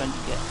know T-bones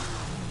you get.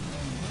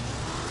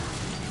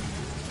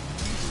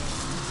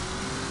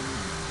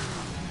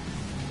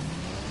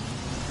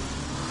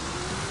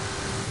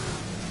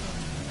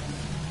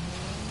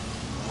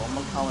 One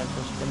more comment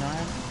for a spin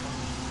around.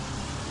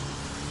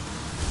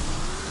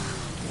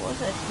 Why is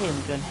that him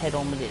going head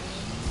on with this?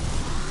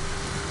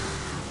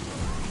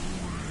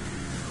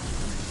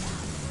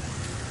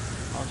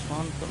 Last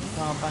one, put the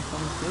car back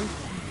on the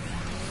roof.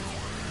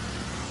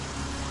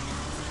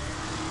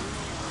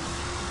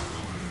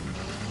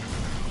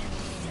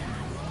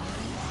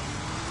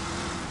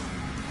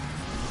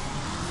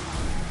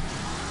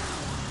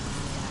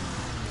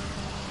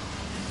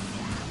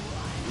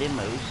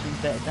 Limos some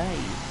better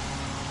days.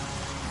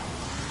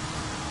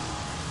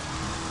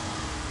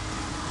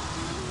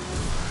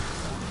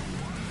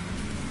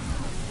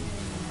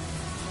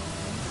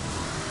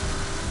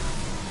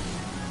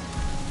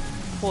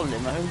 Poor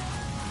limo.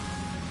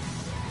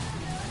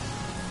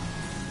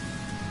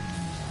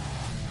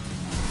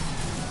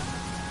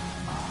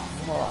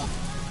 Oh.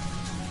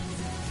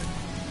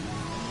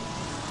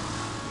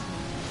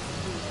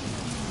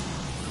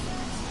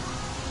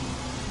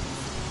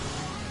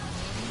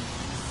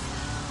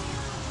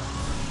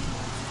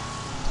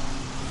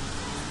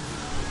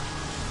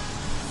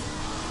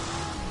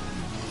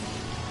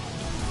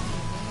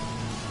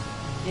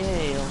 Yeah,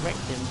 I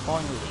wrecked him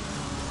finally.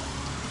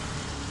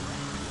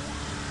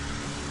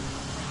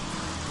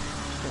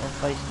 Just gonna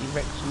basically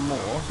wreck some more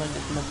so I can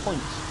get some more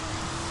points.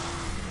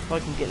 If I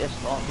can get this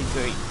lot, it'd be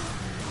great.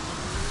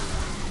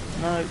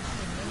 No,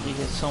 you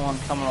get someone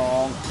coming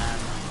along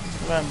and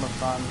around my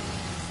fun,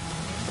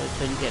 so I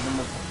couldn't get no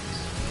more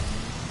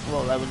points.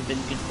 Well, that would have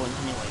been good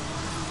points anyway.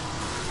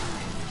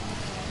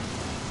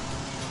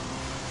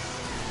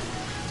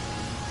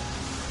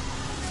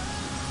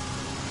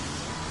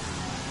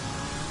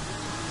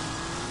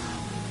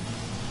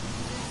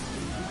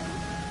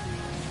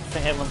 I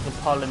think everyone's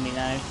following me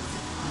now.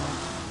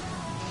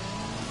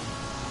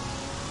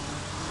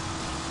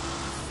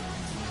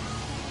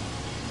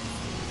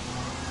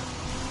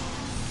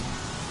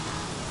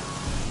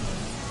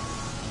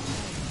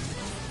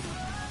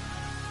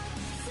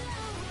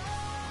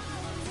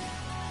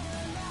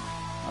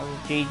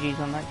 Oh, GG's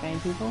on that game,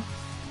 people.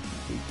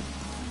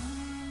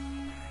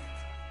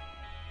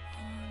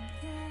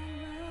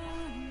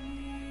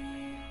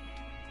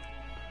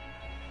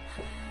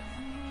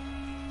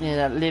 Yeah,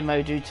 that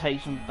limo do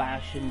take some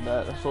bashing,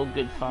 but that's all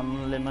good fun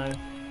on the limo.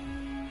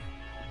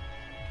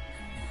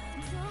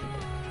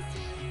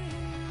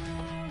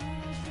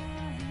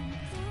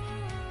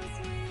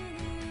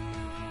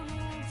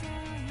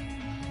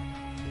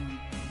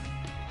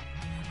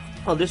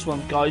 Oh, this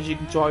one, guys, you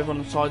can drive on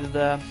the side of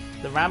the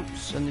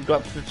ramps and you go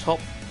up to the top,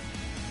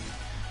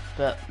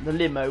 but the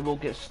limo will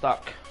get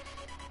stuck.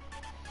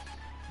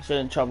 So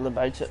in trouble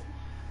about it.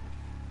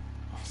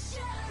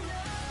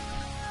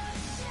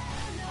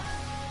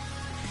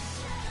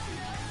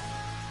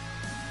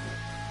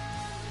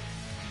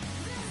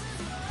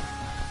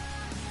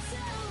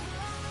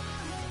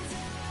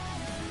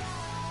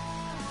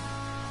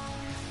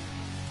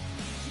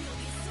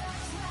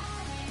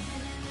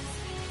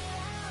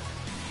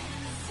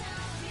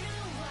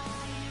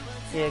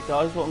 Yeah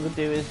guys, what I'm going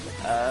to do is,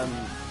 as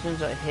soon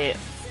as I hit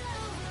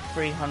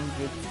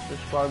 300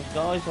 subscribers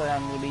guys, I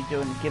am going to be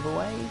doing a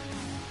giveaway,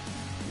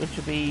 which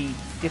will be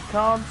gift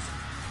cards,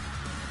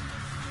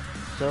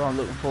 so I'm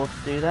looking forward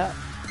to do that,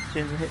 as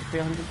soon as I hit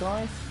 300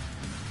 guys.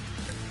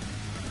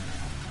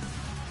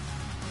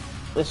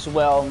 This is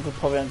where I'm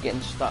probably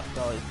getting stuck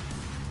guys.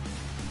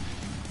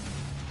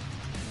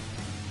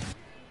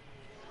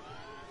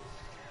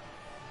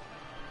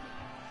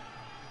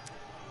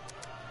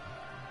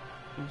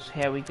 Let's see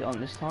how we get on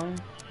this time.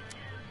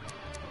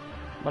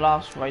 My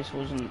last race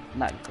wasn't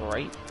that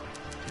great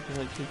because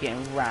I keep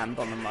getting rammed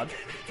on the mud,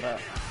 but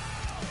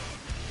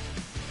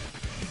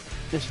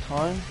this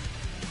time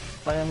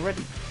I am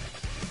ready.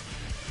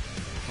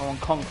 I'm on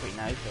concrete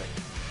now, so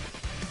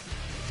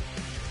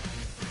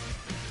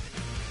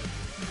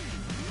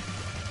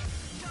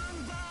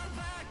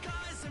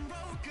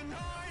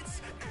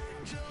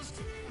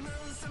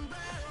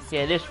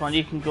yeah, this one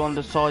you can go on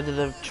the side of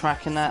the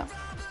track and that,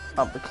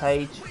 up the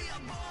cage.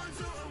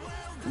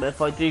 But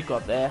if I do go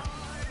up there,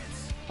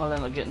 I'll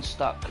end up getting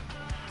stuck.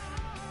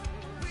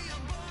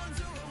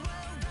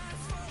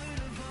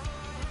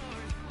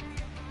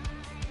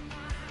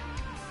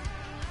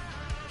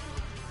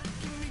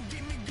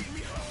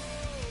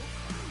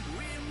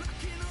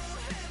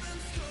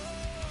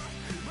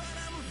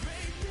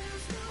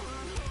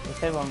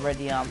 If everyone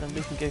ready up, then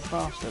we can go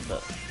faster,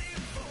 but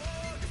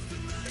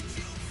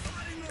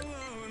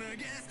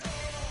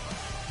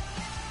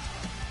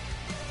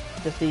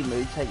just the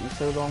mood taking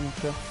so long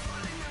to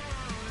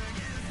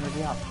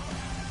ready up.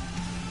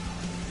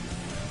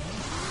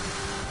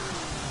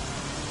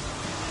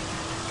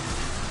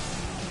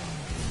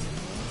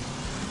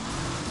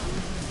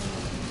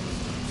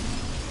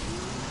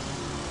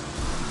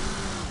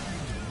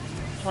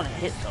 trying to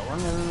hit someone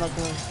and then like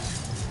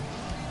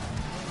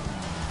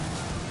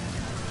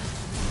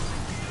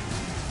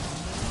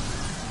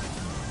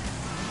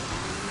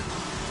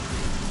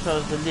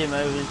because the limo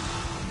is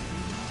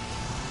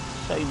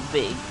so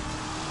big,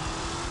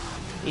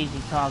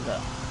 easy target.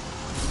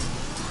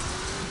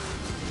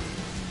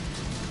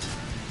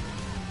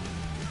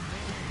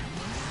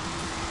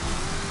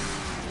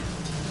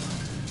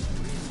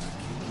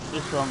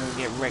 This one I'm gonna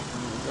get wrecked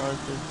from you guys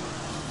because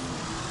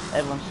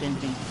everyone seems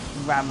to be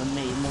ramming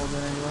me more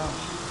than anyone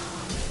else.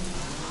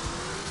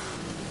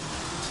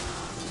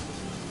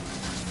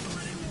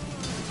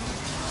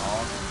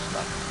 Oh, I'm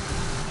stuck.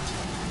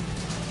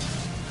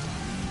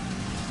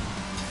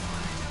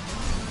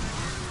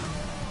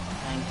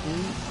 Thank you.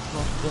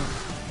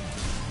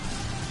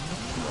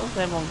 What's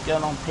everyone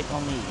going on pick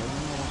on me? I don't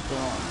know what's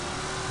going on.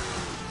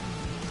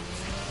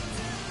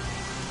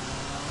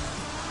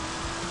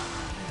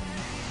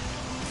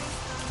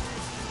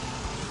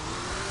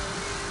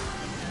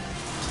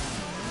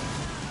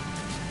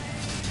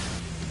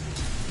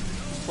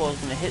 I was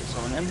going to hit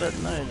someone then, but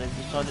no, they've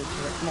decided to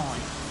wreck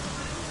mine.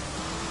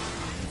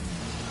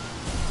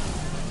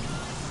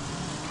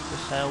 The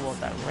sale was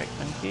that wreck,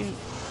 thank you.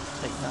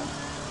 Take that.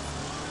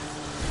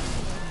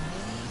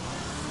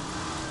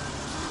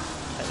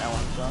 Take that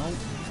one, darling.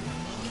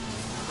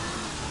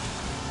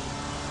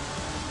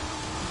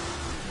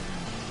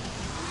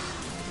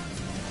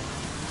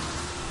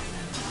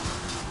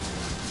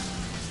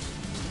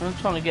 I'm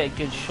trying to get a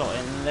good shot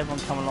in, and everyone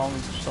come along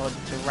and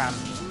decided to ram me.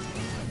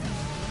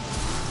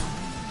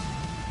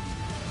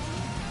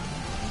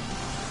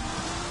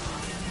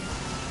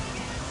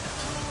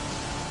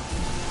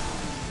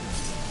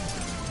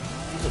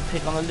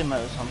 Pick on a limo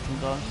or something,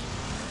 guys.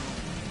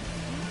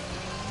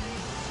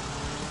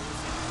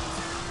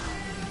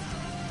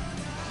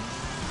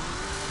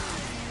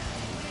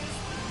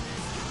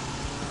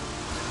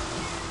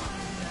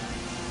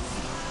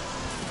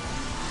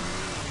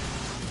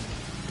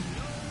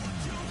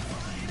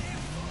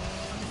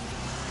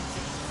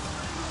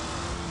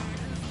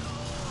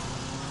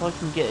 If I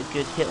can get a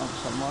good hit on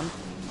someone,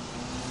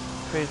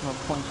 improve my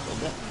points a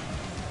little bit.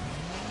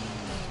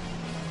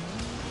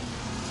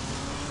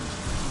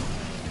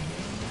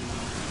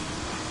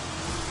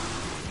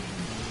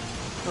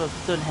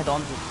 Don't head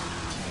on to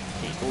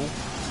people,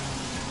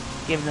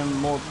 give them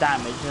more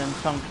damage, and then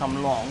some come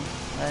along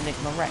and they're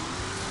gonna wreck.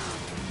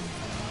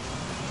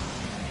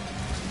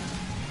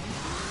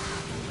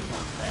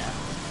 Not fair.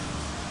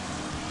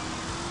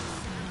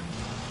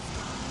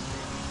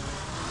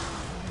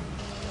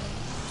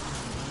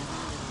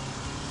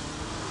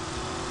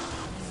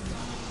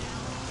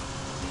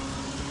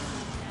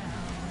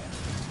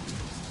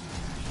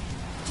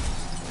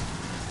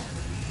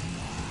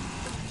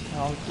 I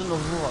don't know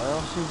why, I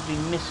seem to be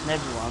missing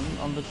everyone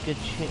on the good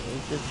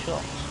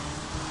shots.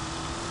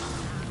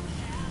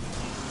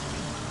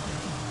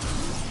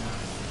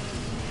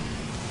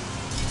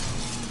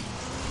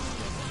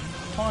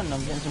 Fine, I'm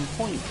getting some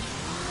points.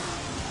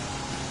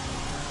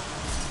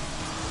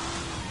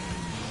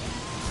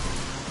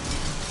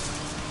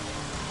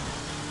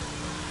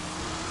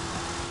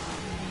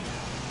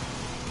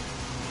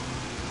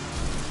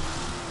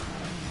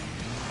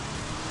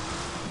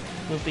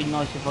 It would be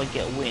nice if I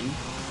get a win.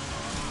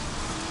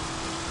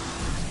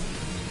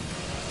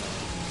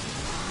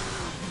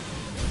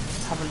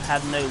 Haven't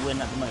had no win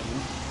at the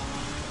moment.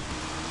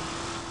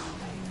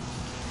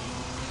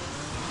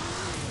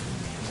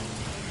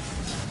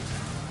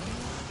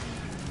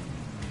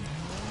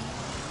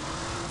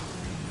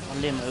 My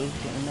limo's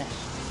getting a mess.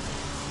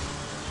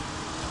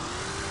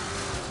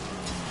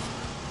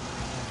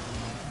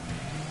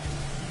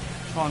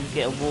 Trying to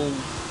get a wall,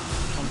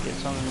 trying to get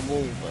something in the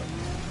wall, but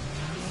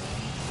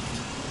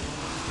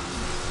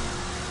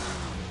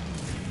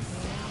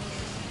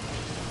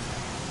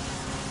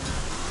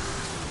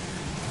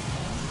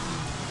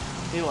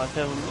I feel like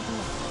everyone looking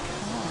at the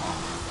car.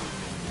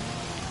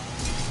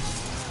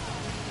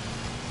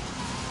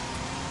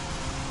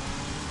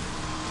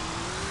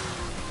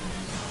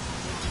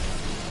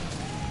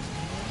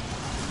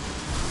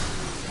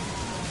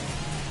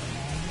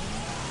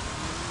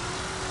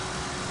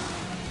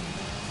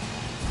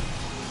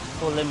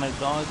 Poor limo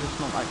guys, it's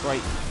not that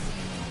great.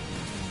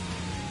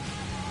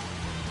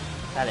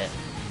 That it.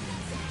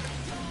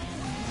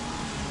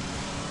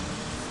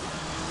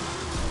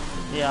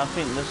 Yeah, I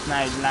think this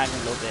now lagging a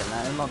little bit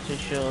now. I'm not too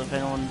sure if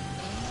anyone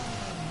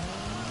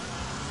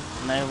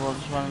may well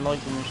just run a like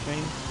on the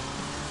stream.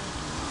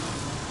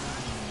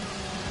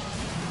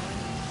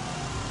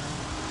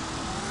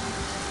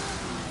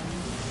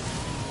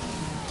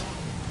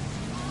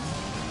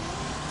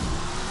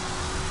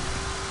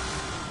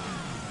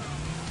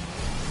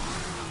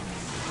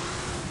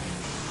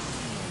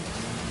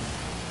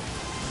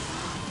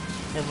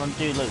 Everyone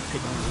do like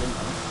picking on the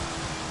limo.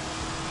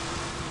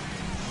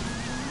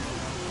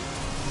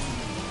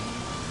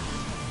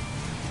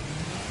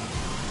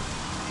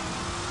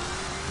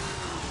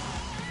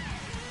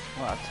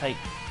 Well, I'll take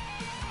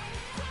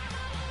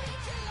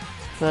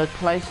third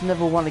place.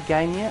 Never won a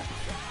game yet,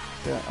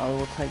 but I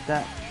will take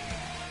that.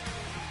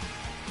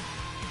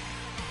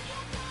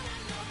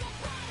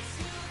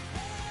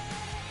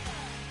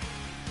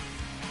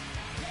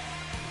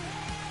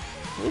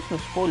 no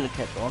spoiler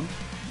kept on,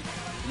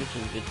 which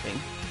is a good thing.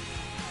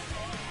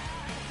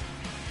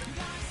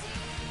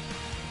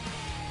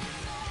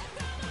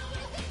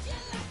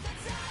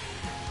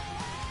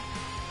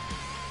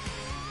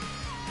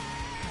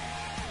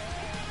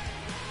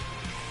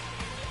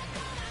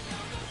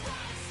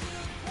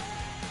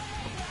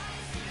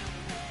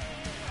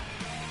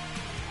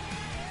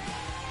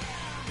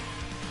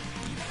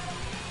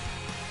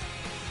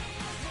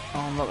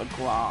 Oh, not the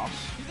grass.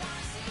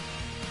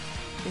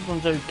 This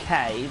one's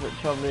okay, but the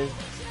trouble is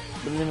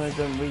the limo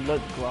don't really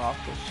like the grass,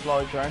 it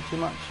slides around too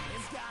much.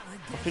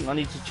 I think I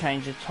need to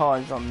change the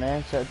tyres on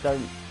there so it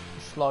don't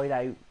slide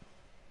out.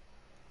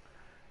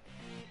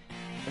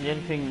 And the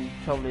only thing, the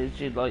trouble is,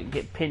 you like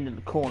get pinned in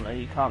the corner,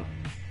 you can't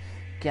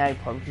get out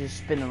properly because you're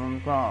spinning on the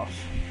grass.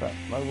 But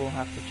I will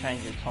have to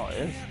change the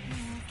tyres.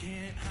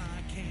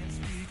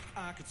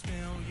 I could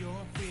smell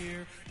your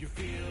fear. You're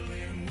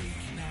feeling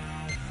weak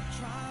now.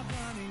 Try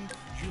running,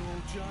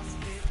 you'll just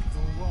hit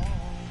the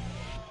wall.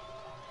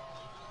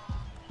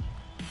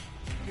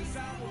 'Cause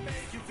I will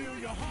make you feel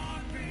your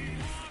heartbeat.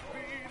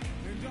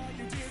 And all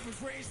you did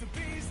was raise the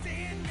beast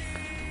in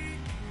me.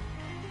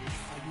 I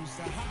used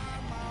to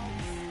hide my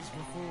ways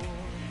before,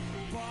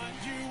 but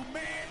you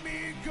made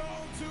me go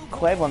to.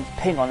 Cool, everyone's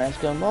ping on there, it's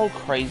going all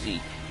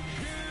crazy.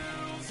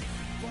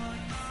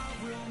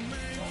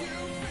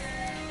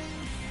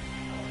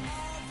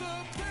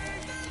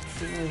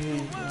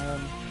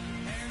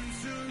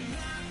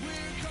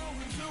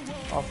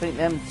 I think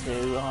them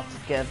two are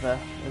together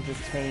as a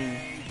team.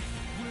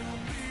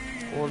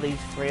 Or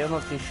these three, I'm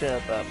not too sure,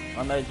 but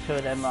I know two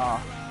of them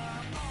are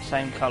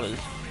same colours.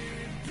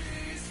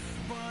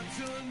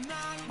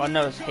 I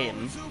know it's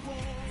him.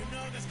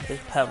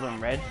 It's purple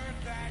and red.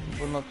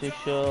 I'm not too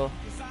sure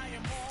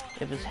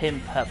if it's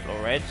him purple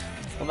or red.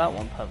 Well, that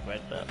one purple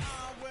red, but.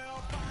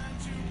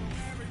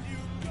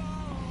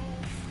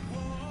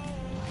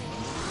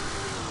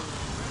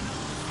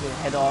 Get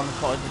head on,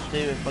 that's what I just do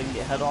if I can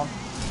get head on.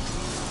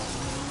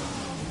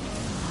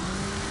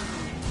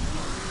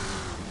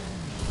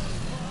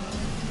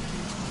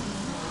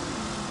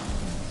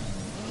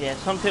 Yeah,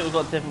 some people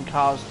got different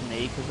cars to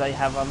me because they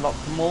have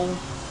unlocked them all.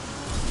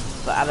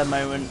 But at the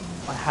moment,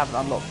 I haven't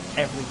unlocked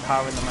every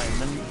car in the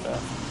moment. But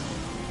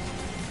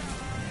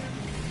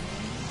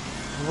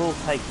we're all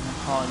taking the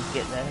time to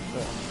get there.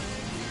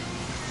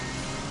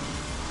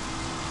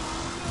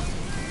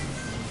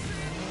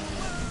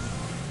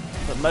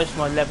 But most of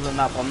my leveling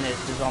up on this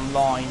is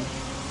online,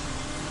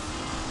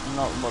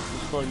 not what the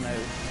story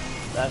mode.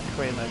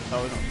 Career mode,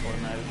 sorry, not story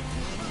mode.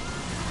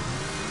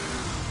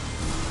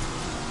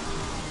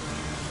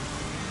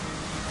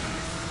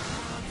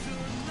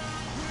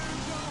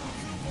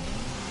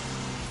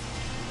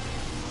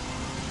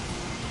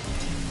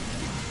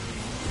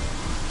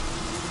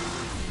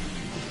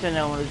 Just don't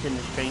know what is in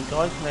the stream,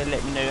 guys. Can they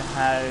let me know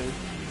how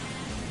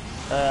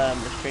the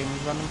stream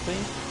is running,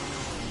 please?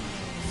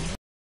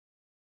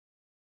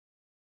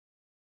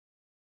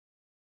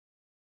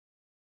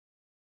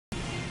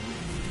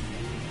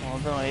 I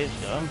don't know where it's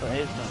going, but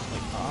it's going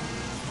quite far.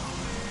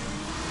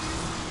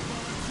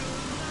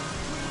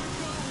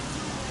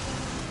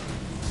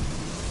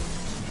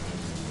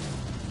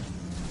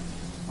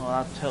 Well,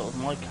 that tilted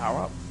my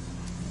car up.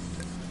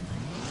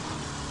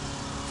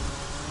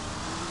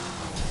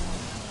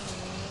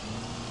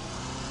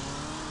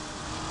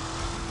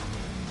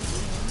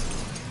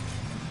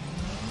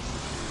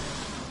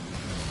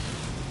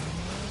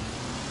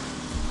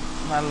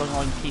 How long I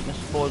can keep my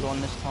spoiler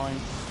on this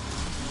time.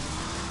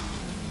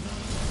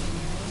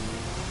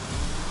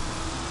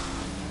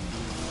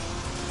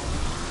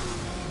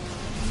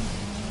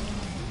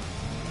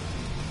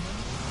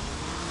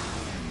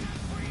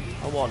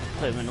 I want to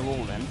put him in the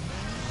wall then.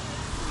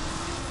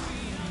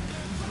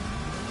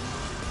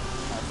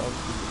 That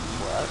obviously didn't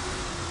work.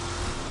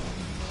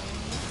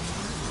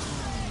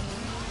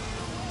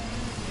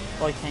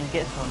 If I can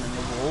get someone in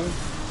the wall.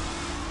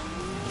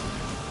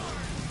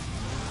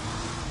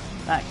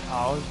 That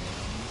car is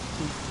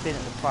spin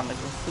at the front, they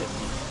can flip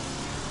me.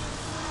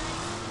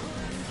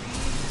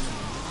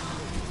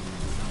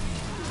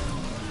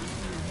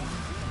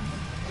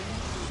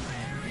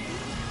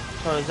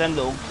 So there's them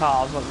little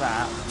cars like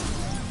that.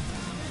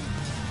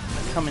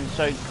 Coming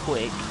so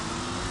quick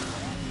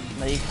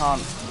that you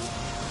can't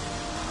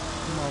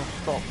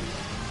stop.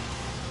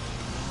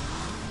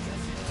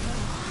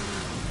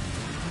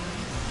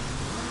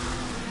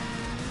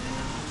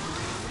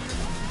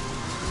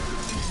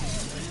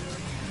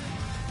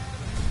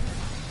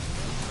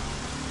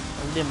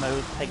 The limo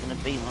is taking a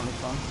beat on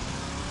this one.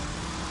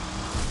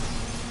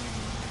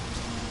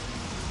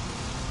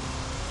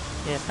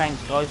 Yeah,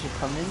 thanks guys for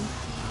coming.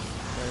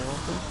 Very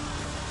awesome.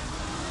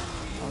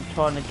 I'm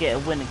trying to get a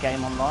winner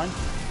game online.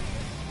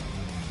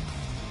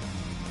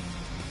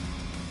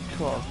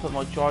 Cool, I'll put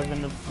my driver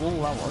in the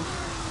wall, that was.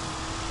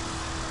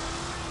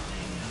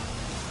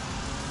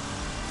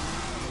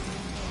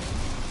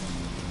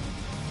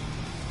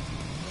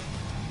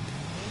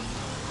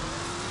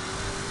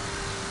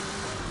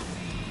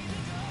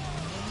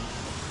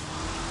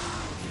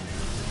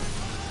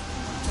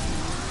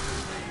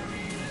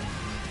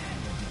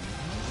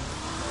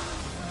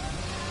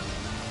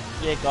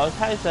 Yeah, guys,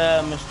 how's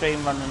my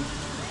stream running?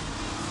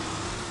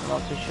 I'm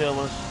not too sure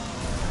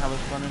how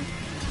it's running.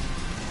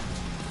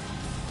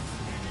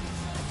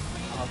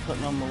 I'm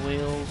putting on my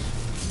wheels.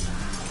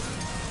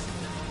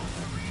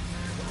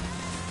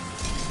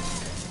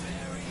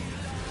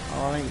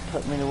 Oh, I think it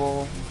put me in the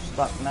wall.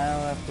 Stuck now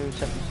after we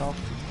set this off.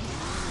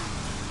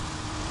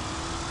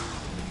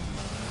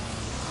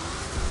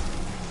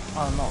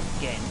 Oh, not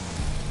again.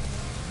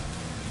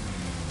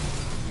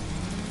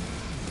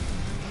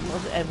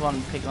 What's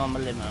everyone picking on my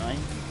limo, eh? I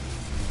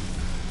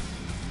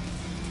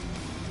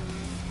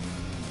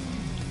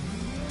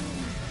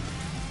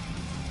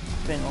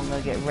think I'm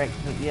gonna get wrecked,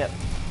 but yep.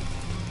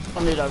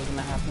 I knew that was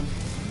gonna happen.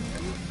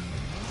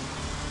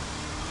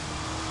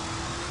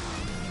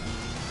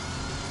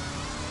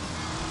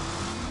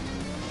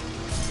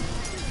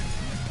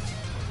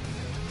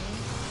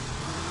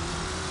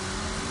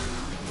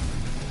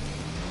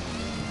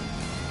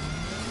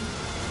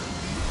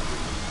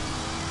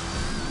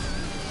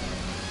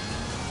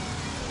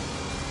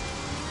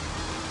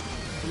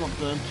 I'm not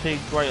doing too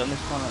great on this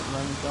one at the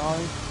moment,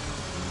 guys.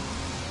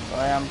 But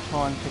I am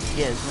trying to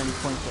get as many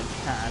points as I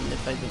can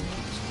if they don't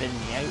keep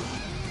spinning me out.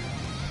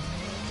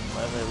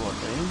 Whatever they want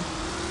to do.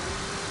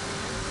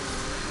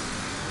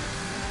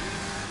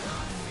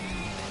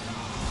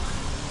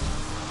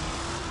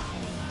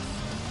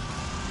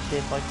 See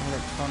if I can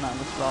let someone out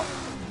of the slot.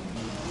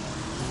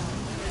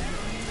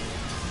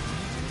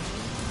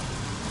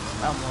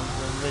 That was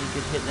a really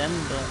good hit then,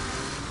 but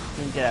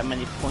didn't get that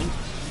many points.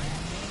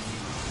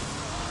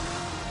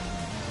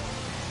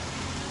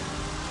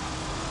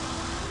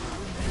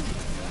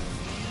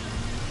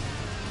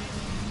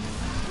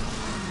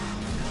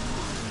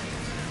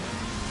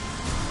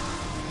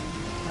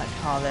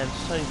 Car there was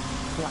so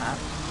flat.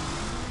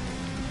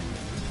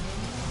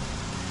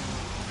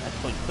 That's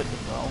quite quick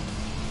as well.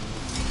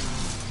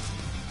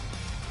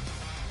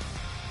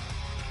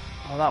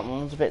 Oh, that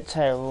one was a bit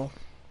terrible.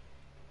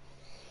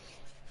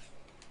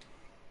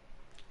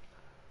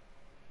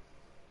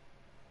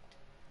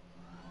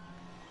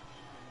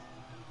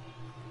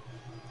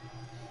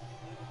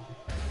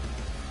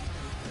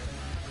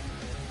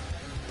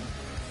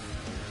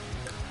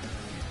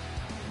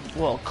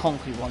 Well,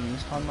 concrete one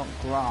this time, not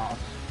grass.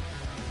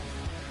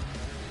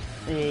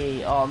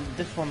 The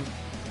this one,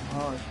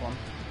 oh, this one.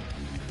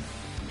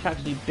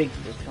 Track's too big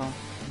for this car.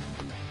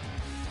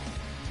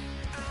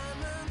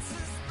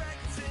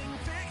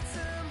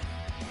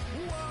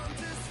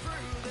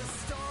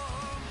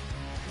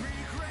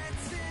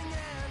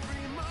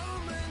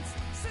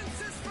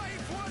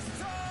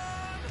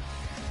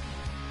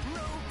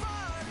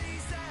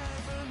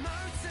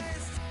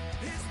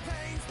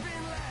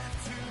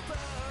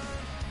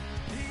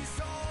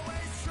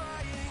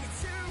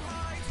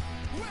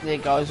 Yeah,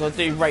 guys, I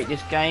do rate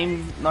this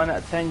game 9 out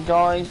of 10,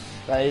 guys.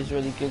 That is a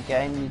really good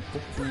game. You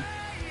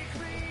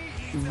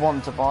definitely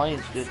want to buy.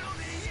 It's good.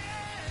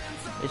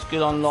 It's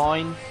good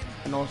online,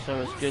 and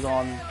also it's good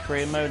on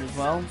career mode as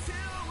well.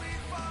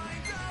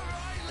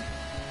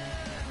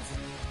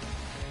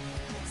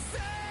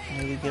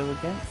 Here we go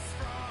again.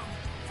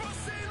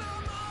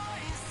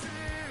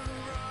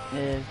 Yeah,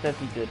 it's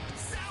definitely good.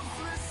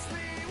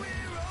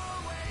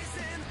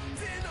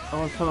 I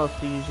want someone else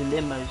to use a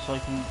limo so I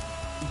can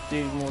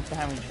do more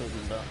damage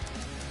with them,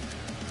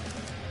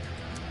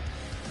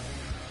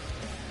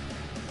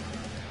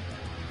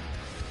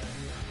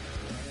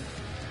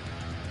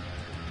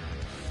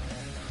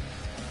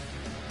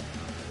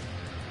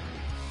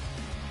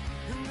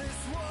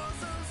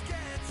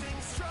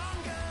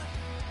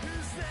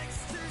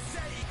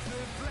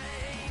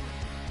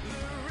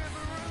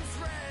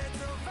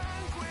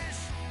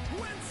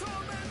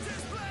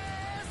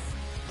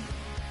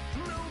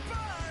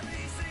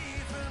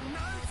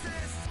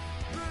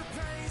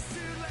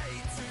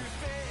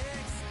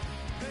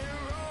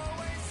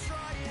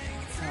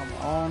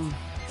 on.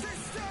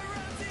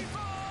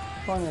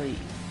 Finally.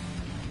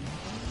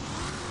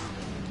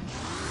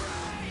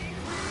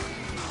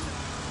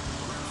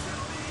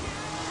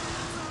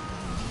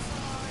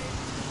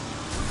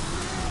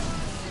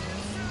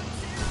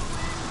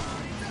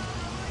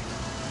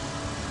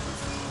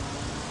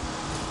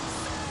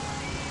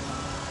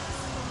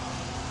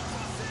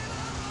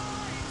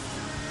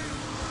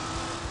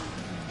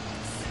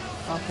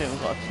 I think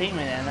we've got a team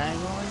in there now,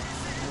 guys.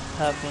 With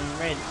purple and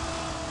red.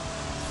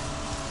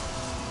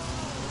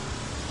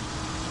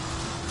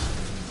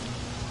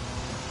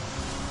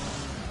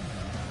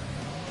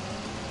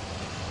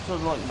 Sort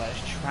of like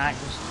most track,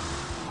 it's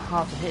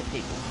hard to hit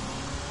people.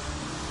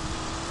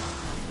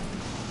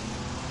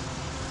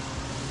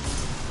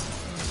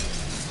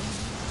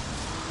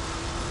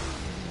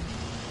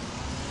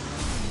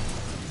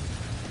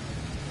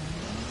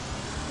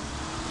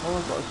 All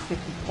I've got is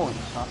 50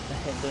 points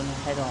after doing a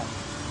head on.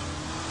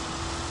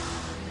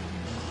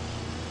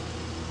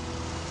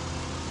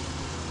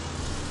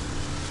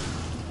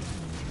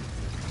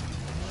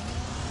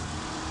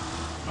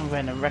 I'm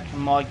going to wreck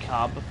my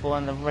car before I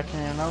end up wrecking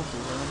anyone else's.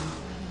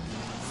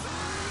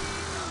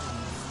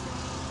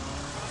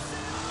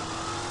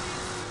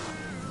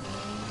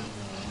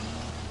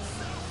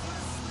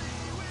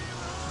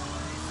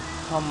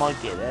 time I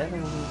get there,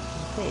 then we'll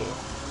disappear.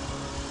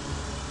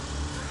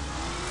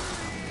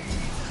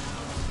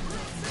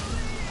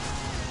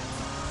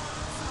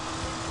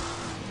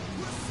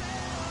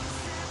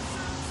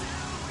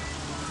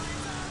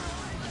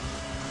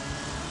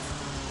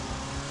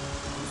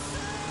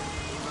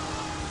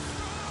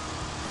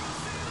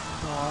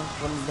 Oh, I just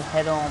wanted to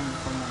head on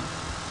from them.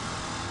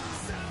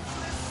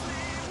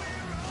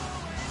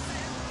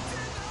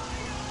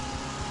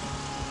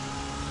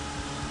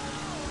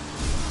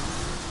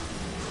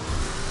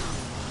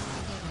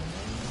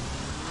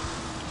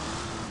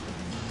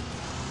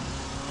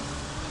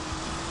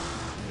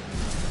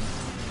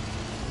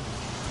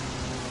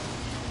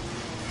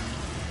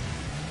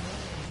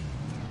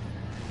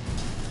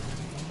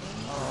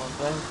 Oh,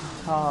 the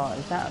car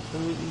is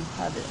absolutely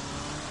had it.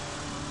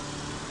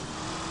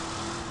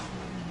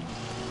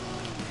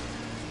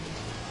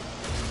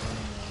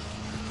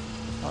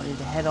 I need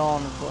to head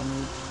on, that's what I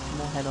need.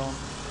 More head on.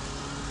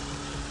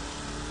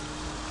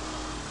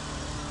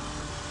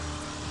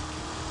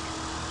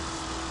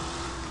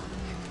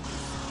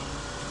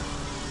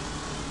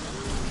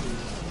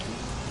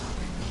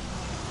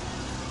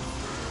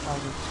 That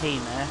was a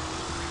team there.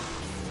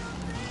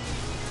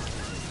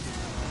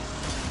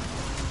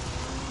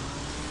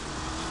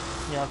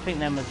 Yeah, I think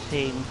they're a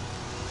team.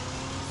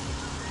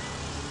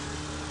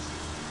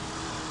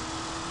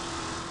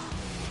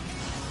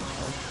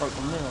 I broke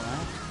the middle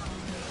now.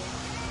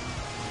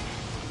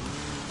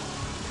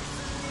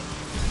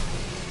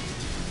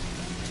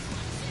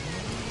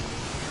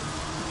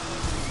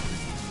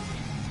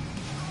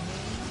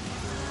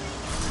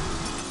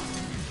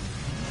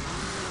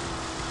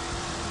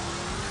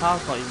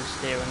 Car's not even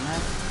steering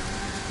now.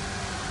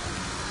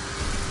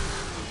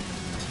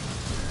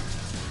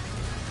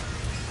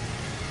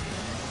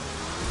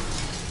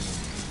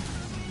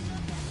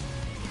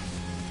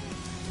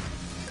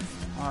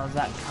 Oh, is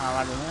that car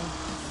out of there?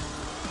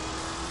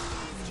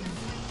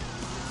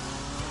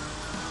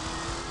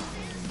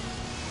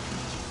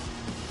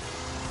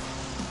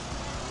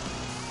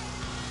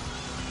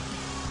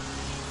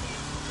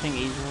 I think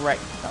he's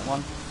wrecked that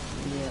one.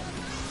 Yeah.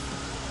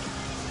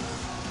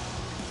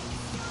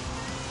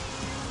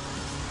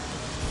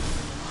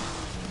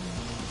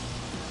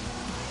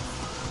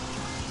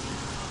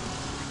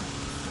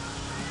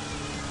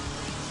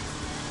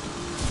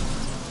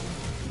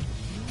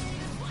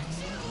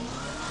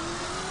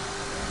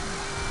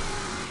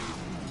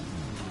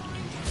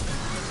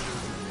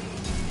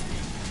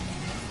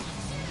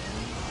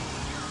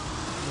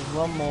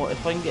 One more,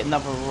 if I can get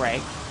another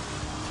wreck,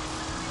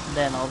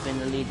 then I'll be in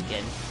the lead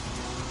again.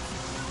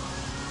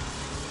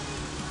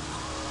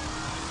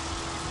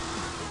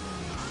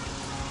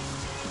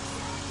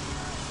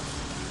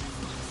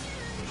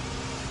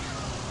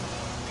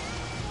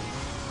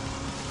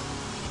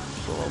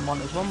 So what I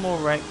want is one more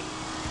wreck.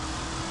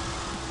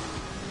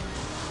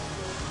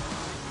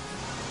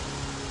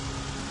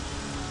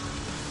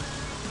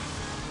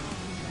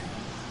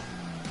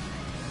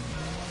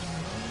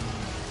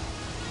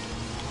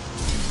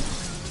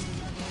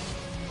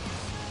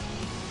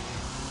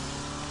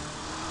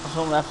 That's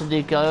what I'm gonna have to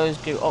do, guys.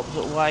 Go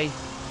opposite way.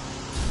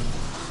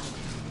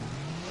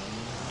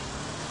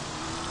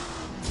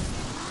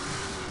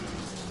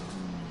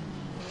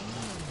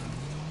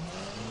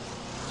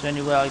 It's the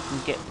only way I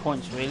can get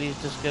points really is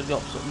just go the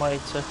opposite way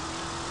to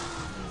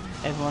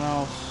everyone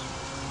else.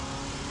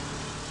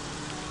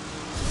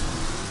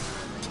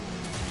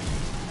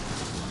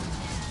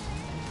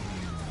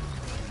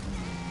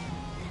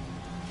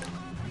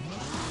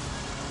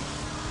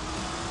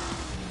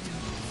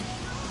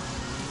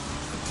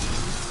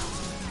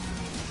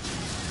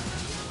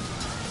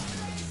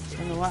 I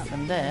don't know what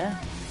happened there.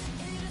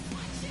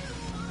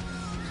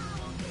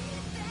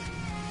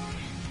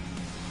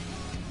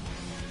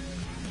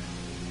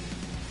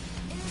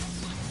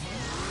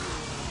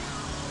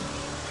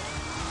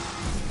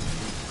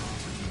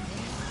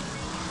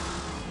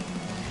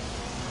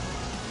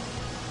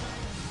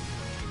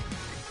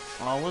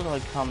 Oh, where did I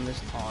come this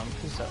time?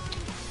 What's that?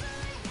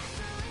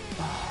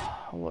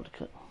 What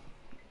could...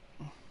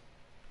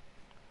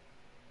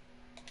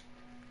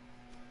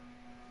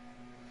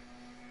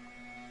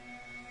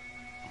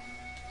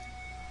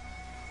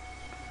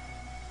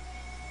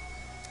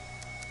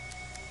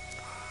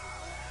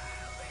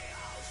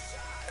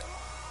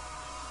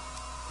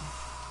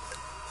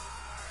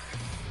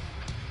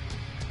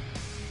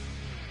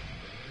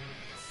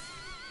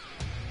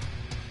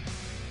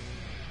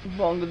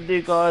 What I'm gonna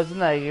do, guys,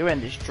 and there you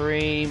end the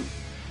stream.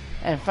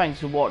 And thanks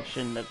for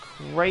watching the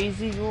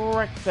Crazy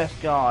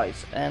Wreckfest,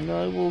 guys. And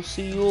I will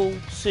see you all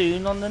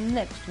soon on the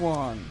next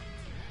one.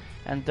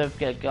 And don't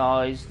forget,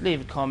 guys,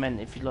 leave a comment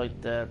if you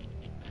like the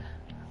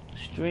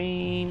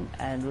stream.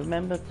 And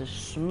remember to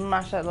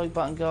smash that like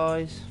button,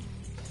 guys.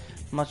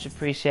 Much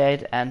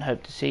appreciated, and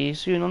hope to see you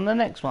soon on the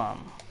next one.